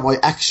att nu ska han vara i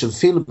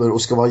actionfilmer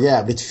och ska vara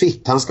jävligt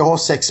fit. Han ska ha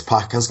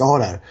 6-pack, han ska ha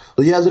det här.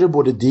 Då gäller det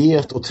både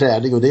diet och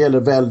träning, och det gäller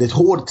väldigt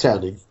hård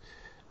träning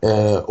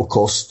och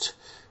kost.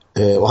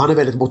 Och han är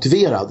väldigt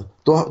motiverad.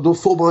 Då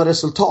får man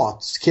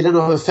resultat. Killen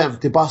har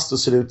 50 bast och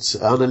ser ut,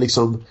 han är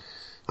liksom,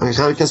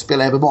 han kan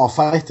spela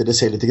MMA-fighter, det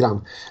säger lite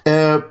grann.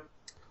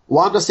 Å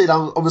andra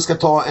sidan, om vi ska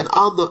ta en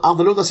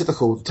annorlunda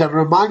situation,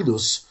 Trevor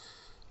Magnus,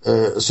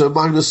 så är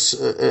Magnus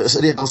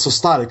redan så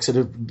stark så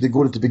det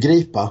går inte att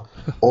begripa,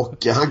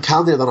 och han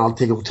kan redan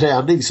allting om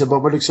träning, så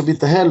man liksom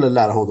inte heller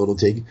lära honom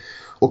någonting.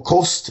 Och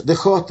kost, det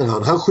sköter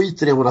han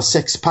skiter i om han har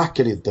 6-pack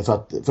eller inte,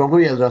 för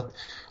honom gäller det att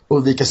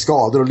undvika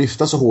skador och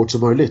lyfta så hårt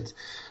som möjligt.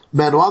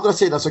 Men å andra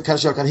sidan så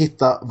kanske jag kan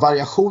hitta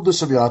variationer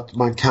som gör att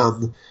man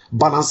kan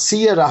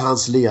balansera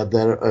hans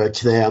leder,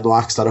 knän och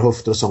axlar och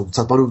höfter och sånt,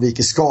 så att man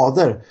undviker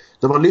skador.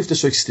 När man lyfter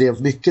så extremt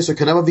mycket så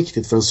kan det vara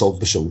viktigt för en sån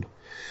person.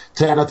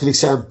 Träna till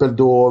exempel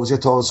då, vi ska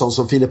ta en sån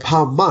som Filip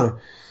Hammar,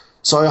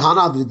 så har ju han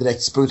aldrig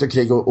direkt sprungit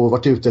omkring och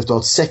varit ute efter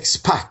att ha ett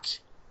 6-pack.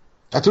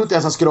 Jag tror inte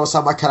ens han skulle ha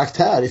samma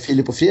karaktär i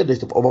Filip och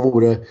Fredrik om han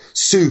vore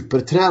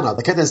supertränad.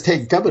 Jag kan inte ens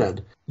tänka mig den.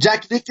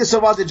 Jack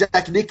Nicholson var aldrig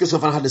Jack Nicholson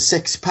för han hade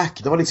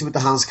 6-pack. Det var liksom inte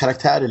hans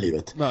karaktär i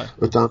livet. Nej.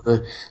 Utan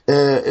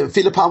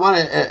Filip Hammar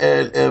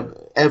är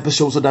en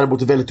person som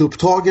däremot är väldigt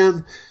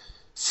upptagen,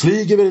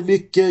 flyger väldigt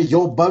mycket,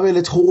 jobbar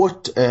väldigt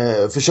hårt,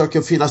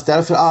 försöker finnas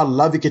där för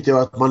alla, vilket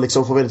gör att man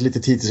liksom får väldigt lite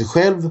tid till sig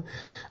själv.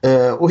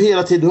 Och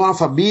hela tiden har han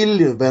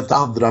familj, väntar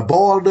andra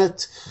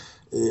barnet,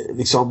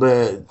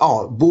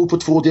 bor på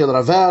 2 delar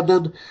av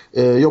världen,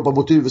 jobbar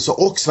mot USA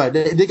och Sverige.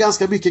 Det är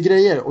ganska mycket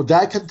grejer, och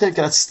där kan du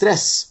tänka att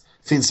stress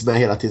finns med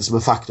hela tiden som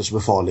en faktor som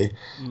är farlig.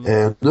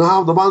 Nu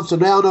hamnar man så,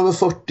 nu är han över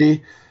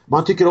 40,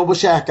 man tycker om att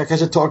käka,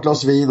 kanske ta ett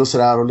glas vin och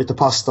sådär och lite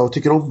pasta och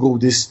tycker om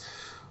godis,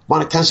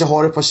 man kanske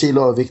har ett par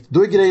kilo övervikt.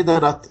 Då är grejen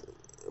den att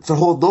för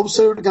honom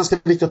så är det ganska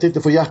viktigt att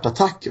inte få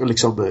hjärtattack och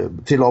liksom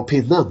trilla av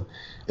pinnen.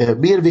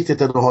 Mer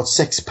viktigt än att ha ett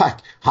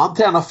 6-pack. Han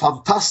tränar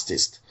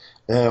fantastiskt.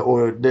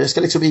 Och det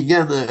ska liksom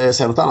ingen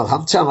säga något annat.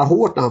 Han tränar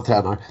hårt när han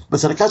tränar. Men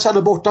sen kanske han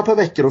är borta på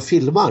veckor och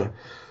filmar.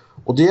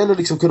 Och det gäller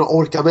liksom kunna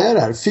orka med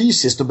det här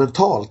fysiskt och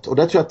mentalt. Och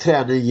där tror jag att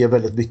träning ger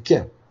väldigt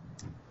mycket.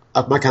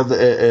 Att man kan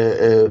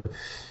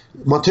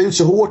man tar ut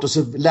så hårt och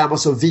så lär man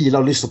sig att vila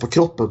och lyssna på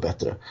kroppen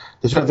bättre.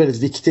 Det tror jag är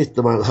väldigt viktigt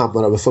när man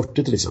hamnar över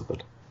 40 till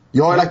exempel.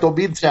 Jag har lagt om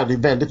min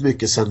träning väldigt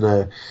mycket sen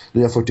nu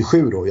är jag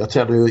 47 då. Jag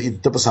tränar ju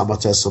inte på samma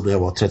sätt som när jag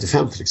var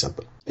 35 till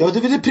exempel. Ja, det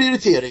är väl en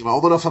prioritering, va?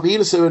 Om man har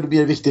familj så är det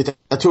mer viktigt.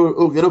 Jag tror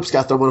ungar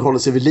uppskattar om man håller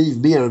sig vid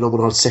liv mer än om man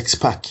har ett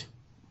sexpack.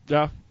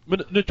 Ja,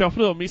 men nu kanske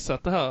du har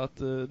missat det här att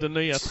den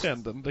nya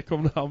trenden, det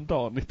kom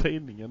häromdagen i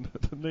tidningen.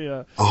 Den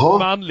nya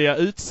manliga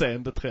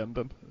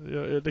utseendetrenden.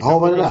 Det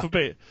kan man gå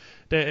förbi.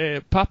 Det är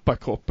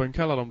pappakroppen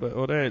kallar de det.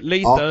 Och det är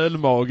lite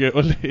ölmage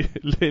och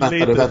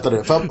lite... Vänta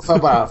du. Får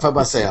jag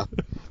bara säga.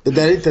 Det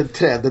där är inte en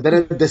trend. Det där är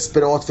ett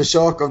desperat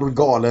försök av någon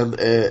galen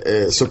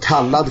så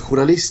kallad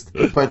journalist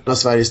på en av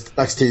Sveriges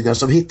dagstidningar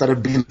som hittar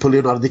en bild på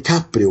Leonardo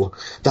DiCaprio.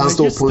 Där han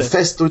står på en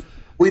fest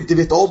och inte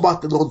vet om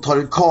att någon tar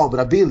en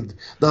kamerabild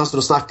när han står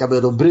och snackar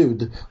med någon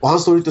brud. Och han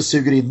står inte och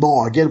suger in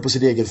magen på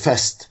sin egen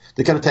fest.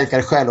 Det kan du tänka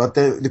dig själv. Att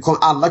det kommer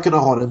alla kunna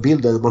ha den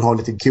bilden när man har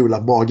lite kul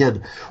av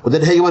magen. Och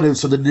den hänger man ut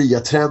som den nya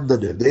trenden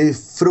nu. Det är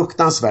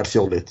fruktansvärt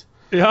fjolligt.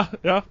 Ja,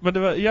 men det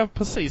var,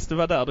 precis, det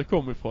var där det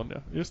kom ifrån,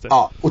 ja. Just det.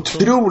 Ja,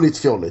 otroligt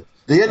fjolligt.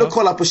 Det gäller att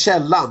kolla på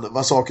källan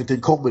var saker och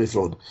ting kommer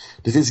ifrån.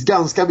 Det finns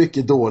ganska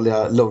mycket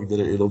dåliga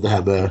lögner inom det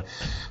här med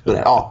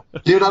det. Ja.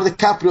 Leonardo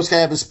DiCaprio ska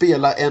även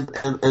spela en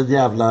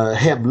jävla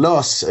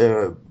hemlös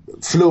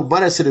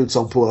flummare, ser det ut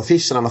som på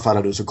affischen i alla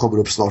fall nu, som kommer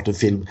upp snart en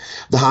film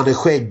där han är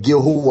skäggig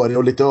och hårig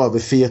och lite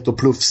överfet och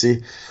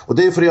plufsig. Och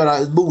det är för att göra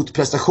en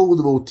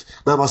motprestation mot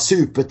när han var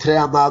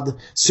supertränad,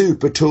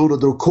 supertunn och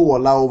drog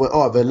cola och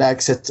var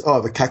överlägset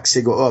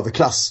överkaxig och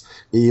överklass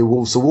i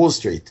Wolves of Wall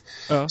Street.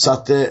 Ja. Så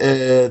att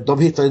de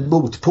hittar en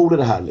motpol i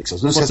det här liksom.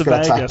 Så nu ska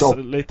spela tvärtom.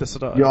 Lite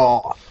sådär.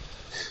 Ja.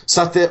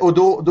 Så att, och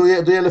då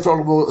gäller det för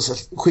honom att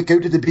skicka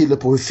ut lite bilder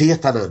på hur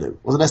fet han är nu.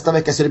 Och nästa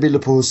vecka så är det bilder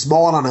på hur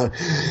smal han är.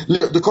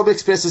 Då kommer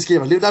Expressen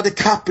skriva: Leonardo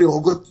DiCaprio har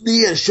gått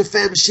ner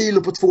 25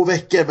 kilo på 2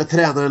 veckor med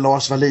tränaren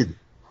Lars Wallin.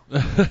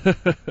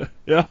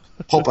 Ja.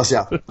 Hoppas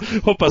jag.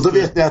 Hoppas och då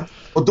vet ni att,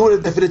 och då är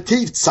det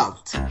definitivt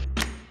sant.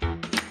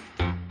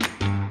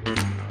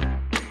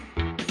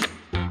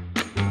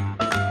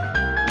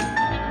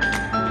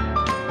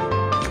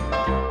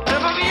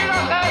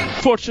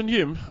 Fortune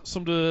Gym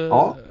som du...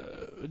 Ja.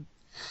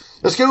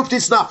 Jag ska upp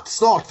dit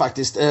snart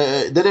faktiskt.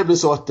 Det är nämligen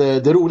så att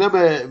det roliga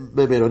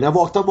med mig då, när jag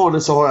vaknar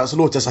morgonen så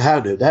låter jag så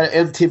här nu. Det här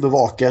är 1 timme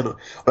vaken och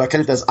jag kan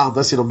inte ens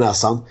andas genom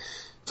näsan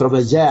för de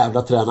där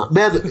jävla tränarna.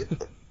 Men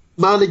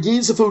med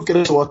allergin så funkar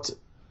det så att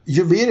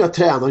ju mer jag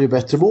tränar ju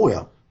bättre mår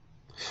jag.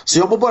 Så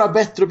jag mår bara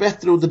bättre och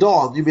bättre under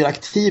dagen ju mer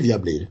aktiv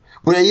jag blir.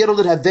 Går jag igenom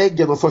den här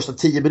väggen de första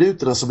 10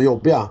 minuterna som är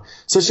jobbiga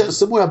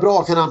så mår jag bra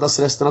och kan andas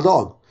resten av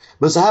dagen.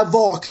 Men så här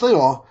vaknar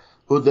jag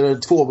under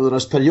en 2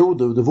 månaders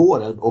period under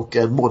våren och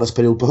en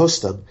månadsperiod på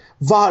hösten.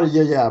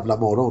 Varje jävla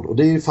morgon. Och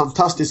det är ju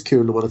fantastiskt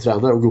kul när man är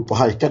tränare och går upp och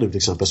hajka nu till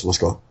exempel som man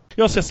ska.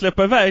 Jag ska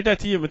släppa iväg dig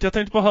till gymmet. Jag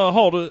tänkte bara höra,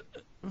 har du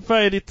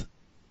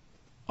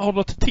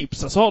något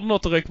tips? Alltså, har du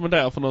något att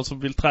rekommendera för någon som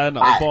vill träna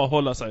och bara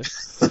hålla sig?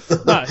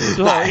 Nej,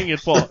 du har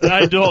inget bra.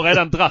 Nej, du har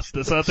redan dratt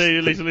det, så att det är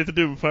ju liksom lite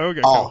dum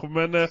fråga kanske.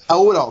 Men,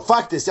 då,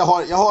 faktiskt. Jag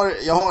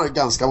har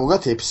ganska många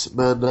tips,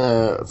 men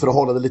för att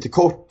hålla det lite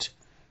kort.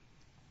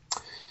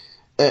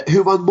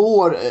 Hur man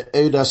mår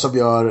är ju det som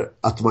gör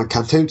att man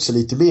kan ta ut sig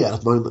lite mer.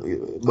 Att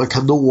man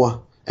kan nå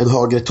en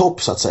högre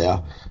topp så att säga.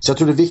 Så jag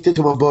tror det är viktigt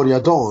hur man börjar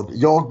dagen.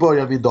 Jag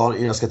börjar min dag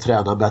innan jag ska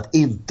träna med att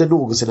inte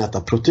någonsin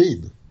äta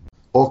protein.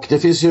 Och det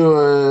finns ju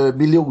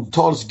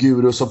miljontals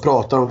gurus som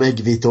pratar om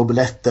äggvita och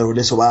omeletter och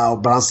det är så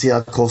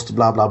balanserad kost och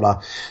bla bla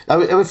bla.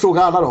 Jag vill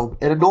fråga alla dem.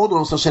 Är det någon av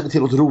dem som känner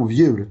till något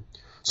rovdjur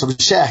som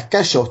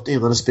käkar kött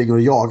innan den springer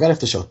och jagar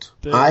efter kött?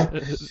 Nej.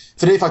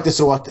 För det är faktiskt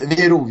så att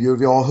vi är rovdjur,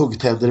 vi har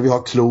huggtänder, vi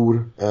har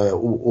klor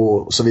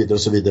och så vidare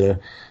och så vidare.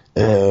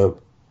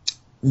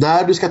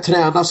 När du ska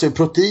träna så är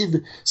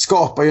protein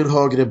skapar ju en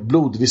högre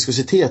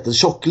blodviskositet, en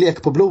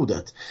tjocklek på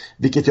blodet.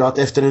 Vilket gör att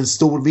efter en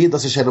stor middag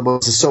så känner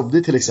man sig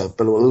sömnig till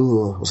exempel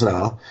och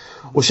sådär.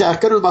 Och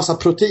käkar du en massa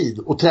protein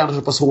och tränar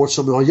så pass hårt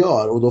som jag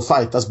gör och då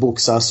fightas,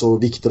 boxas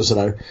och vikter och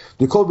sådär.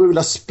 Du kommer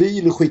vilja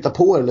spy och skita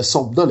på eller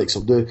somna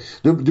liksom.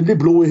 Du blir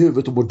blå i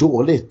huvudet och mår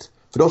dåligt.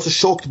 För du har så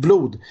tjockt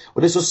blod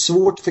och det är så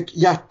svårt för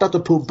hjärtat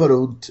att pumpa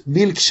runt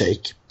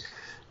milkshake.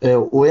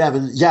 Och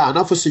även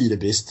hjärnan får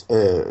syrebrist.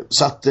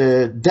 Så att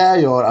det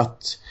gör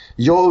att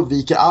jag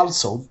undviker allt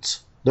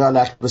sånt. Det har jag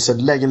lärt mig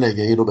sedan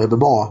länge inom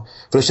MMA.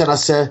 För att känna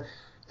sig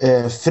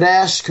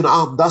fräsch, kunna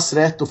andas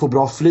rätt och få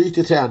bra flyt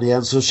i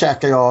träningen, så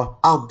käkar jag,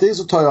 antingen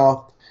så tar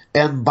jag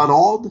en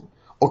banan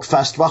och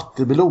färsk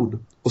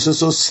vattenmelon. Och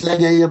så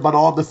slänger jag i en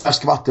banan med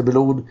färsk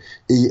vattenmelon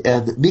i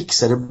en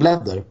mixer, en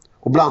blender.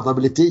 Och blandar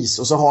med lite is.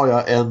 Och så har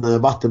jag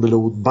en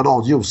vattenmelon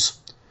bananjuice.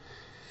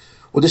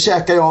 Och det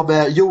käkar jag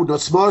med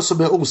jordnötssmör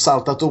som är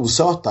osaltat och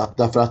osötat.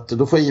 Därför att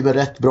då får jag i mig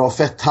rätt bra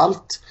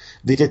fetthalt.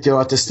 Vilket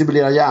gör att det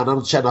stimulerar hjärnan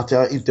att känna att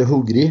jag inte är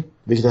hungrig.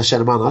 Vilket jag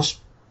känner mig annars.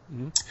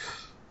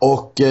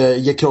 Och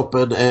ger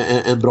kroppen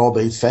en bra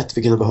mängd fett,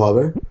 vilket den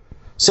behöver.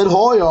 Sen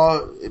har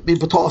jag min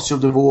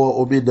potassiumnivå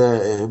och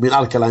min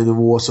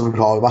alkalinnivå som jag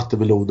vill ha i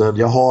vattenmelonen.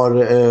 Jag har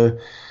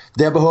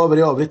det jag behöver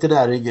i övrigt i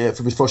näring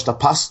för mitt första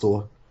pass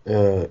då,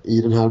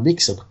 i den här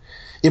mixen.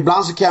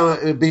 Ibland så kan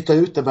jag byta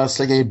ut det med att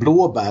slänga i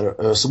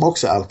blåbär som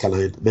också är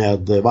alkalin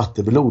med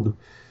vattenmelon.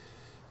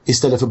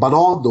 istället för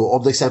banan då,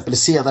 om det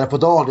exempelvis senare på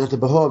dagen jag inte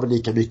behöver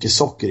lika mycket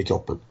socker i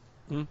kroppen.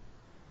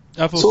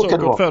 Jag får socker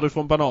får du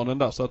från bananen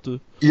där så att du...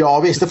 Ja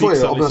visst, det får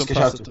jag om jag liksom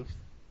ska köra.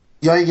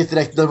 Jag är inget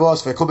direkt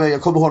nervös för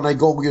jag kommer hålla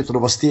igång utan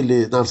att vara still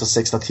i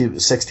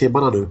närmast 6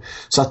 timmarna nu.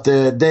 Så att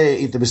det är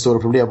inte ett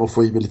stort problem att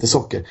få i mig lite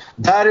socker.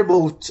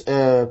 Däremot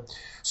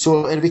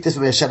så är det viktigt för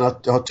mig att känna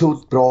att jag har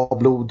tunt bra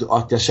blod och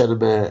att jag känner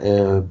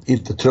mig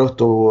inte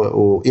trött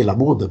och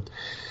illamående.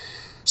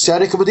 Så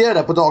jag rekommenderar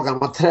det på dagarna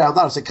man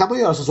tränar. Sen kan man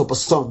göra så på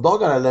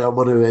söndagar eller om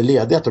man nu är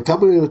ledig. Då kan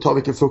man ju ta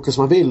vilken frukost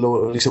man vill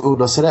och liksom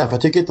unna sig det. För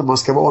jag tycker inte man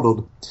ska vara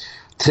någon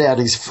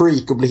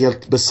träningsfreak och bli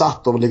helt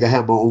besatt av att ligga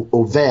hemma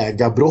och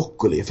väga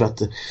broccoli. För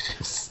att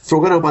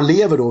frågan är om man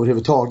lever då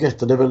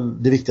överhuvudtaget. Och det är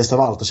väl det viktigaste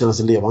av allt, att känna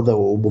sig levande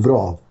och må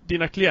bra.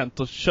 Dina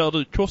klienter, kör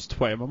du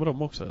kostschema med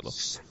dem också eller?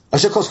 Jag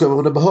kör kostschema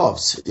om det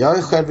behövs. Jag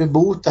är själv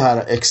emot det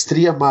här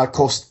extrema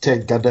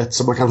kosttänkandet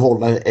som man kan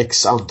hålla i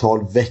x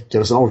antal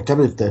veckor och sen orkar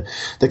man inte.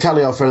 Det kallar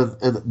jag för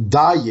en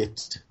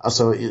diet.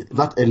 Alltså,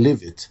 not a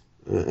live it.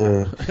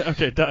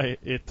 Okej,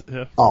 diet.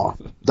 Ja,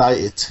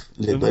 diet.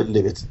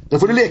 Live it. Det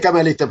får du leka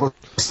med lite på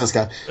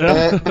svenska.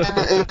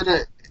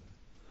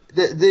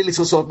 Det är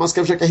liksom så att man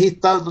ska försöka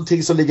hitta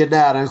någonting som ligger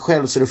nära en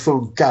själv så det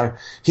funkar.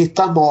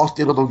 Hitta mat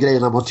inom de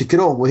grejerna man tycker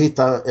om och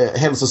hitta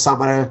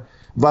hälsosammare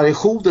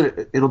variationer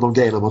inom de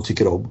grejerna man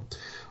tycker om.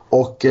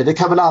 Och det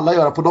kan väl alla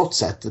göra på något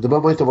sätt. Det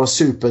behöver man inte vara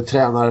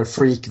supertränar,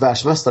 freak,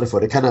 världsmästare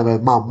för. Det kan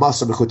även mamma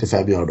som är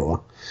 75 göra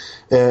då.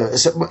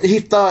 Så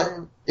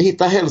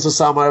hitta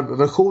hälsosammare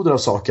versioner av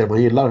saker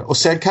man gillar. Och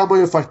sen kan man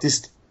ju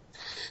faktiskt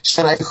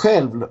känna sig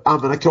själv,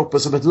 använda kroppen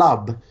som ett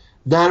labb.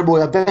 När mår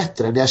jag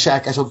bättre? När jag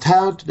käkar sånt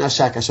här, när jag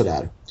käkar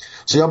sådär.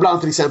 Så jag blandar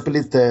till exempel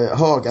inte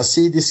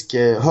högacidisk,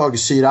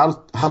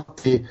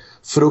 högsyrahaltig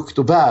frukt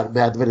och bär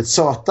med väldigt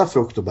söta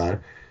frukter och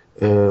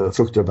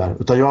bär.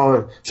 Utan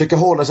jag försöker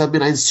hålla så att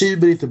mina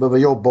enzymer inte behöver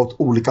jobba åt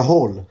olika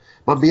håll.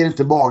 Man ber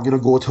inte magen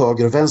att gå åt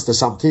höger och vänster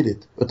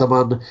samtidigt. Utan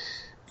man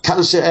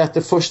kanske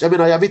äter först...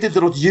 Jag vet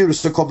inte något djur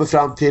som kommer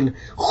fram till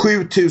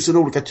 7000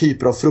 olika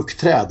typer av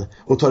fruktträd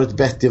och tar ett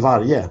bett i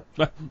varje.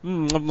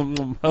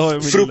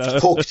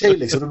 Fruktcocktail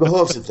liksom, det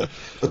behövs inte.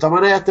 Utan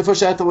man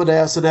äter man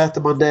det, sen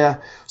äter man det,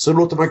 så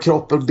låter man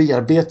kroppen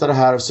bearbeta det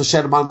här, så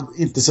känner man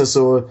inte sig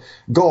så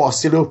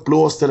gasig eller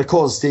uppblåst eller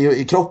konstig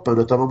i kroppen,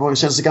 utan man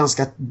känner sig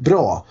ganska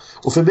bra.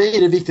 Och för mig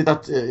är det viktigt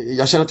att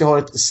jag känner att jag har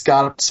ett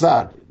skarpt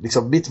svärd.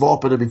 Liksom, mitt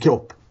vapen är min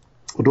kropp.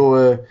 Och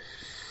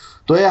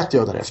då äter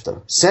jag därefter.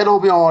 Sen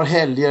om jag har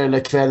helger eller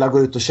kvällar,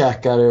 går ut och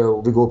käkar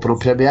och vi går på någon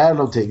premiär eller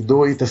någonting,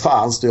 då är inte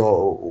fan står jag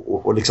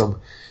och liksom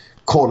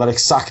kollar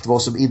exakt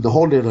vad som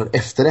innehåller den här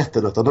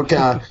efterrätten, utan då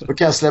kan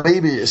jag slänga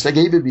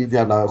i mig min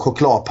jävla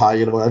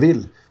chokladpaj eller vad jag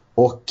vill.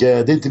 Och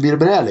det är inte mer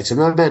med det liksom.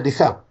 Jag är en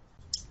människa.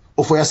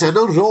 Och får jag sen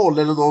någon roll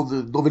eller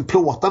någon vill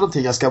plåta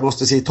någonting,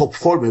 måste se i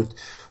toppform ut.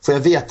 Får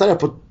jag veta det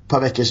på ett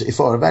par veckor i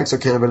förväg, så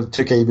kan jag väl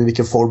trycka i mig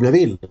vilken form jag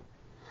vill.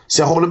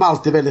 Så jag håller mig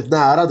alltid väldigt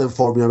nära den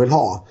form jag vill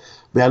ha.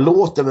 Men jag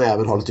låter mig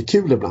även ha lite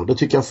kul ibland. Det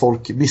tycker jag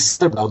folk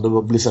missar ibland när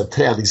man blir så här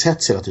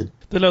träningshets hela tiden.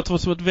 Det låter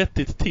som ett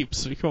vettigt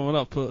tips. Vi kommer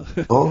där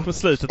på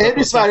slutet. En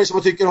i Sverige som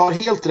jag tycker har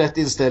helt rätt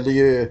inställning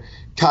är ju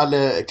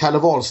Kalle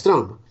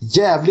Wahlström.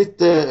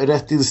 Jävligt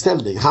rätt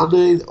inställning. Han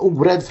är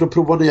orädd för att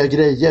prova nya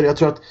grejer. Jag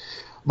tror att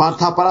man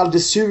tappar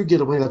aldrig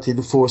sugen om man hela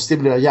tiden får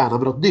stimulera hjärnan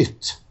med något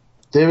nytt.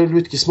 Det är väl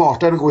mycket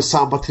smartare än att gå i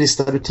samma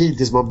trista rutin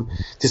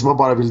tills man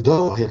bara vill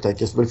dö helt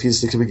enkelt. Men det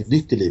finns liksom inget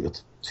nytt i livet.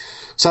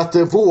 Så att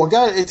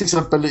våga till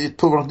exempel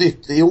prova något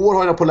nytt. I år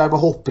har jag på att lära mig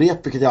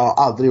hopprep, vilket jag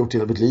aldrig gjort i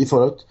mitt liv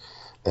förut.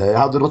 Jag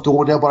hade något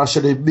år när jag bara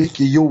körde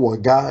mycket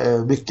yoga,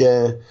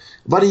 mycket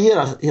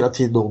variera hela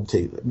tiden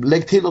någonting.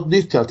 Lägg till något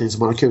nytt hela tiden som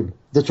man har kul.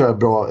 Det tror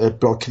jag är ett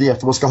bra knep,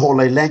 för man ska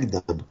hålla i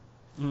längden.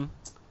 Mm.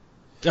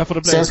 Ja, för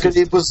det sen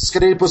ska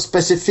det in på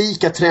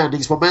specifika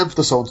träningsmoment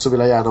och sånt, så vill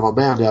jag gärna vara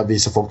med när jag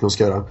visar folk vad de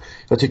ska göra.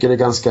 Jag tycker det är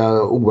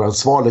ganska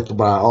oansvarigt att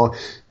bara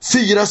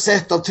 4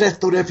 set av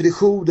 13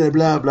 repetitioner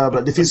bla bla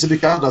bla. Det finns så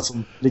mycket annat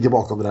som ligger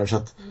bakom det där, så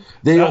att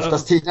det är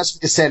oftast tidningar som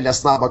ska sälja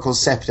snabba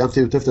koncept. Jag är inte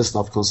ute efter ett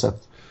snabbt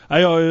koncept.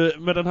 Ja,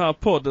 med den här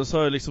podden så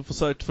har jag liksom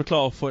försökt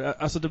förklara för,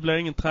 alltså det blir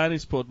ingen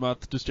träningspodd med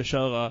att du ska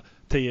köra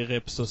 10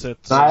 reps och set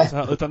så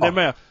här, utan det är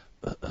mer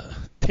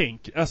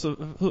tänk, alltså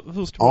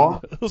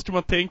hur ska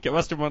man tänka,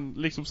 vad ska man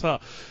liksom så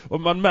här,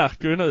 och man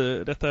märker ju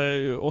nu, detta är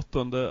ju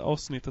 8:e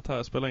avsnittet här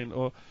jag spelar in,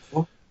 och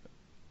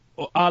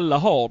alla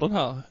har den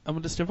här, ja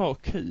men det ska vara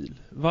kul,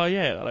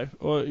 variera det.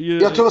 Och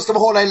jag tror att ska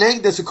man hålla i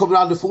längden så kommer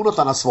du aldrig få något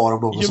annat svar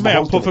om någon. Ju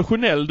mer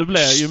professionell du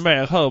blir, ju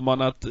mer hör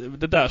man att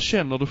det där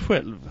känner du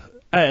själv.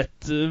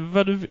 Ät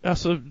vad du,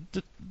 alltså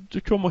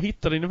du kommer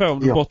hitta din nivå om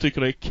du bara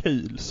tycker det är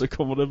kul, så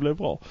kommer det bli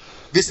bra.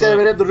 Visst är det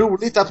väl ändå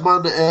roligt att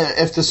man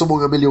efter så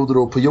många miljoner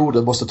år på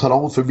jorden måste tala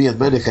om för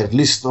medmänniskor att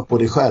lyssna på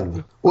dig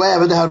själv. Och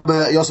även det här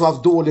med, jag som har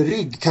haft dålig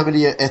rygg kan väl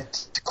ge ett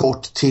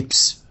kort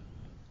tips.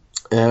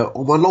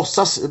 Om man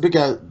låtsas, jag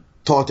brukar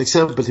ta ett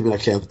exempel till mina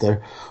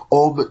klienter.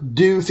 Om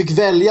du fick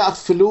välja att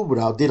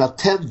förlora dina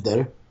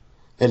tänder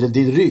eller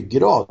din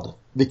ryggrad,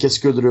 vilket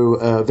skulle du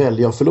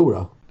välja att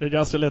förlora? Det är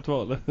ganska lätt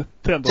val.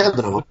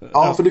 Tänderna, va?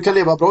 Ja, för du kan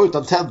leva bra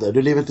utan tänder.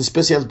 Du lever inte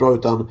speciellt bra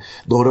utan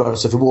någon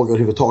rörelseförmåga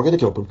överhuvudtaget i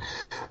kroppen.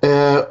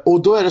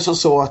 Och då är det som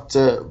så att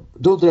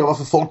då undrar jag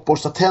varför folk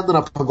borstar tänderna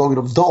ett par gånger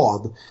om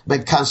dagen,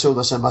 men kanske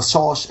under sig en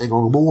massage en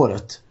gång om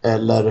året,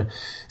 eller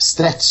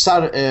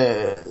stretchar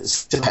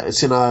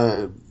sina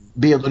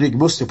ben- och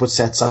ryggmuskler på ett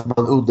sätt så att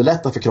man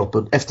underlättar för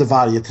kroppen efter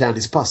varje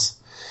träningspass.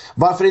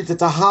 Varför inte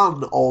ta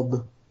hand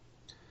om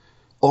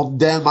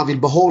den man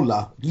vill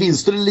behålla?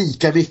 Minst det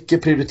lika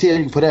mycket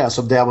prioritering på det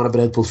som det man är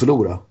beredd på att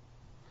förlora.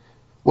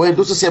 Och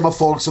ändå så ser man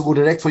folk som går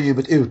direkt från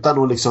gymmet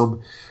utan att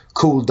liksom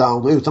cool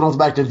down, utan att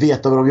verkligen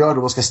veta vad de gör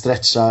när man ska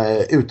stretcha,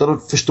 utan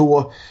att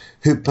förstå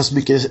hur pass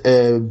mycket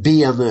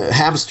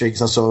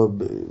hamstrings, alltså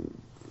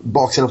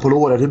baksidan på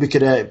låren, hur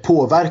mycket det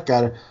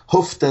påverkar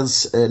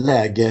höftens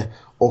läge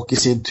och i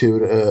sin tur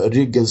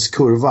ryggens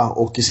kurva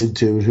och i sin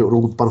tur hur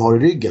ont man har i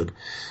ryggen.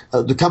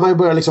 Då kan man ju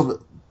börja liksom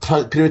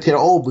prioritera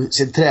om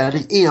sin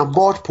träning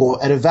enbart på,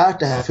 är det värt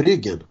det här för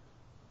ryggen?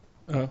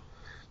 Ja.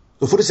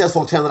 Då får du se att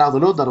folk tränar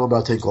annorlunda när man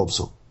börjar tänka om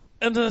så.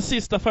 En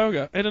sista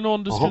fråga. Är det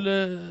någon du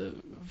skulle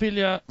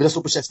vilja... Vill jag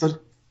stå på käften?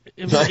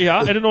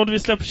 Ja, är det någon du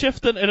vill släppa på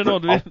käften? Är det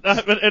någon du vill...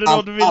 Nej, men är det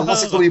någon du vill alla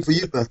som kommer in på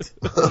gymmet.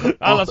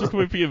 Alla som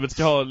kommer in på gymmet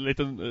ska ha en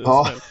liten...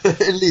 Ja,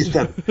 en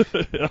liten.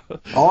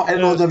 Ja, är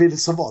det någon jag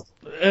vill som vad?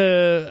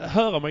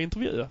 Höra mig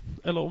intervjua.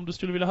 Eller om du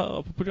skulle vilja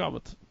höra på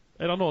programmet.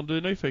 Är det någon du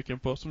är nyfiken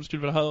på som du skulle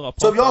vilja höra på?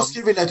 Som jag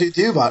skulle vilja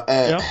intervjua?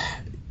 Ja.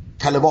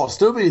 Kalle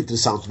Wahlström är en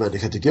intressant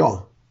människa, tycker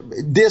jag.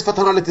 Dels för att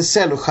han har lite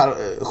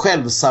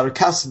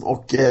självsarkasm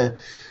och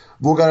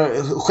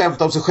vågar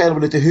skämta om sig själv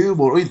och lite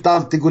humor och inte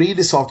alltid går in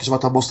i saker som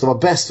att han måste vara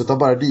bäst, utan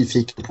bara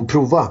nyfiken på att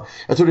prova.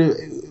 Jag tror det är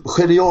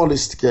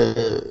genialiskt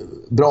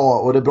bra,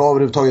 och det är bra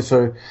överhuvudtaget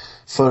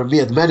för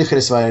medmänniskor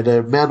i Sverige,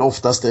 där män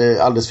oftast är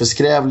alldeles för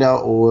skrävliga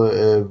och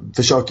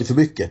försöker för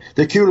mycket.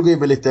 Det är kul att gå in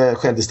med lite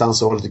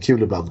självdistans och ha lite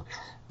kul ibland.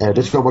 Det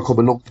tror jag man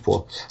kommer långt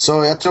på. Så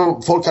jag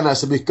tror folk kan lära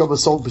sig mycket om en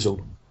sån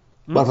person.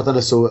 Bara för att den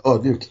är så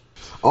ödmjuk.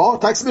 Ja,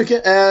 tack så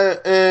mycket.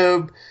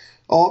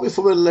 Ja, vi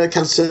får väl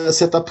kanske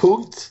sätta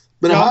punkt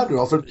med det här nu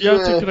då. För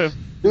jag tycker det.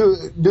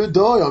 Nu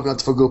dör jag om jag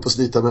inte får gå upp och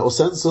slita med. Och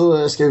sen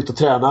så ska jag ut och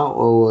träna,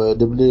 och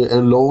det blir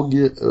en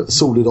lång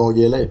solig dag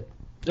i LA.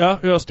 Ja,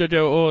 jag ska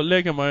gå och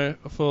lägga mig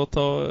för att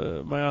ta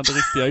mig an det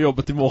riktiga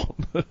jobbet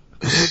imorgon.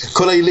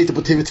 Kolla in lite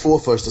på TV2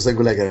 först och sen gå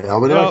och lägga dig. Ja,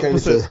 men det verkar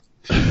lite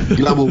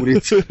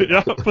glamourigt.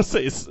 Ja,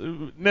 precis.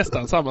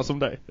 Nästan samma som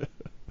dig.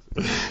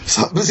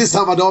 Precis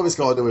samma dag vi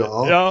ska ha, du och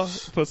jag. Ja,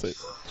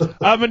 precis.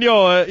 Ja, men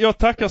jag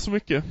tackar så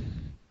mycket.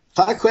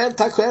 Tack själv,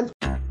 tack själv.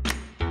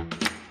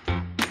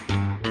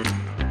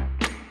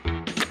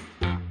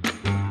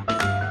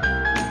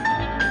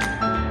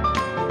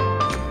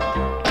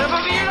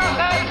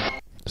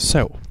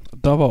 Så,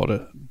 där var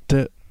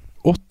det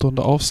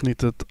 8:e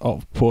avsnittet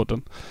av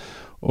podden.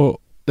 Och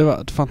det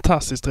var ett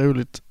fantastiskt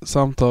roligt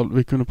samtal.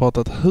 Vi kunde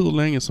pratat hur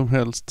länge som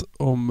helst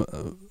om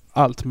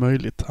allt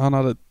möjligt. Han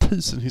hade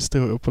 1000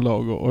 historier på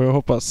lager, och jag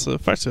hoppas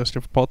faktiskt jag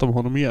ska få prata med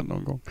honom igen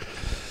någon gång.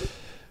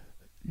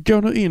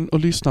 Gå nu in och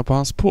lyssna på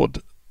hans podd.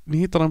 Ni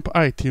hittar den på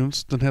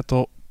iTunes. Den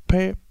heter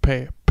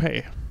PPP.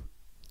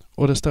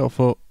 Och det står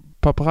för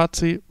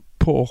Paparazzi,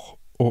 Porr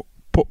och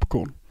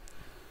Popcorn.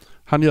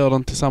 Han gör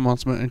den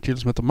tillsammans med en kille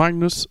som heter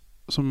Magnus,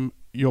 som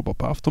jobbar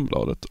på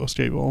Aftonbladet och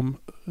skriver om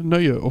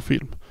nöje och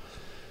film.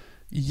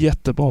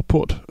 Jättebra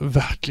podd.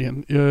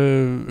 Verkligen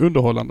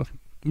underhållande.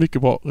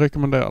 Mycket bra.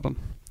 Rekommenderar den.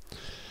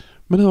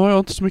 Men nu har jag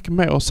inte så mycket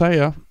mer att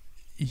säga.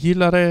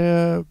 Gillar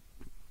det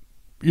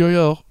jag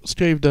gör,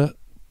 skriv det.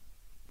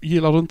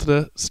 Gillar du inte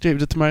det, skriv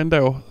det till mig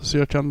ändå, så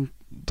jag kan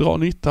dra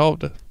nytta av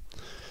det.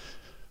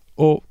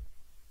 Och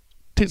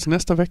tills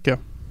nästa vecka.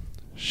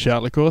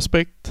 Kärlek och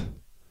respekt.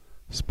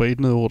 Sprid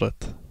nu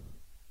ordet.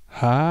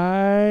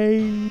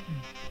 Hej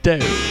då!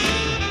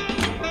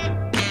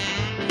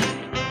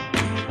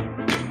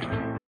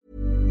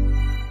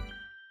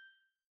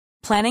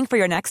 Planning for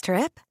your next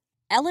trip?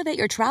 Elevate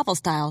your travel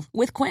style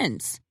with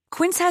Quince.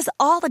 Quince has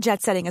all the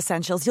jet-setting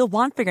essentials you'll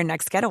want for your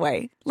next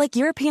getaway, like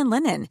European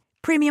linen,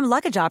 premium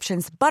luggage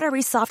options,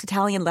 buttery soft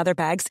Italian leather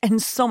bags,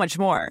 and so much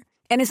more.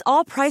 And is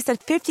all priced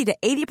at 50 to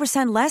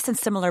 80% less than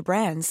similar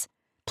brands.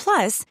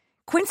 Plus,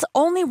 Quince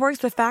only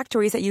works with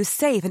factories that use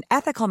safe and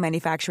ethical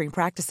manufacturing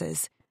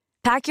practices.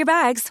 Pack your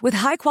bags with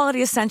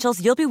high-quality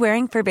essentials you'll be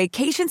wearing for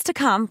vacations to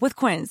come with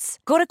Quince.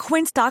 Go to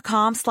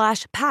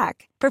quince.com/pack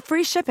for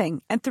free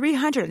shipping and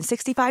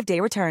 365-day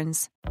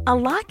returns. A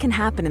lot can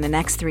happen in the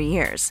next 3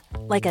 years.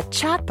 Like a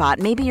chatbot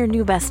may be your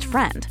new best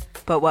friend.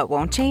 But what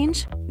won't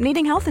change?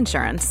 Needing health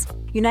insurance.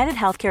 United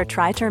Healthcare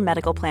Tri-Term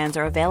Medical Plans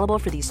are available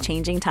for these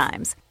changing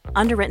times.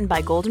 Underwritten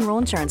by Golden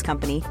Rule Insurance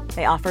Company,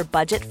 they offer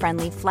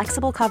budget-friendly,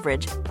 flexible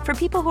coverage for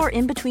people who are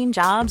in between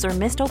jobs or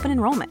missed open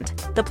enrollment.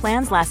 The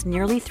plans last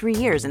nearly 3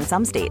 years in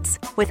some states,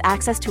 with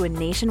access to a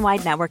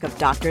nationwide network of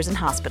doctors and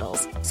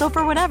hospitals. So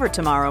for whatever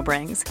tomorrow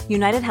brings,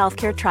 United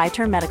Healthcare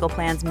Tri-Term Medical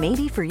Plans may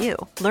be for you.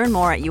 Learn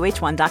more at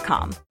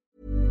uh1.com.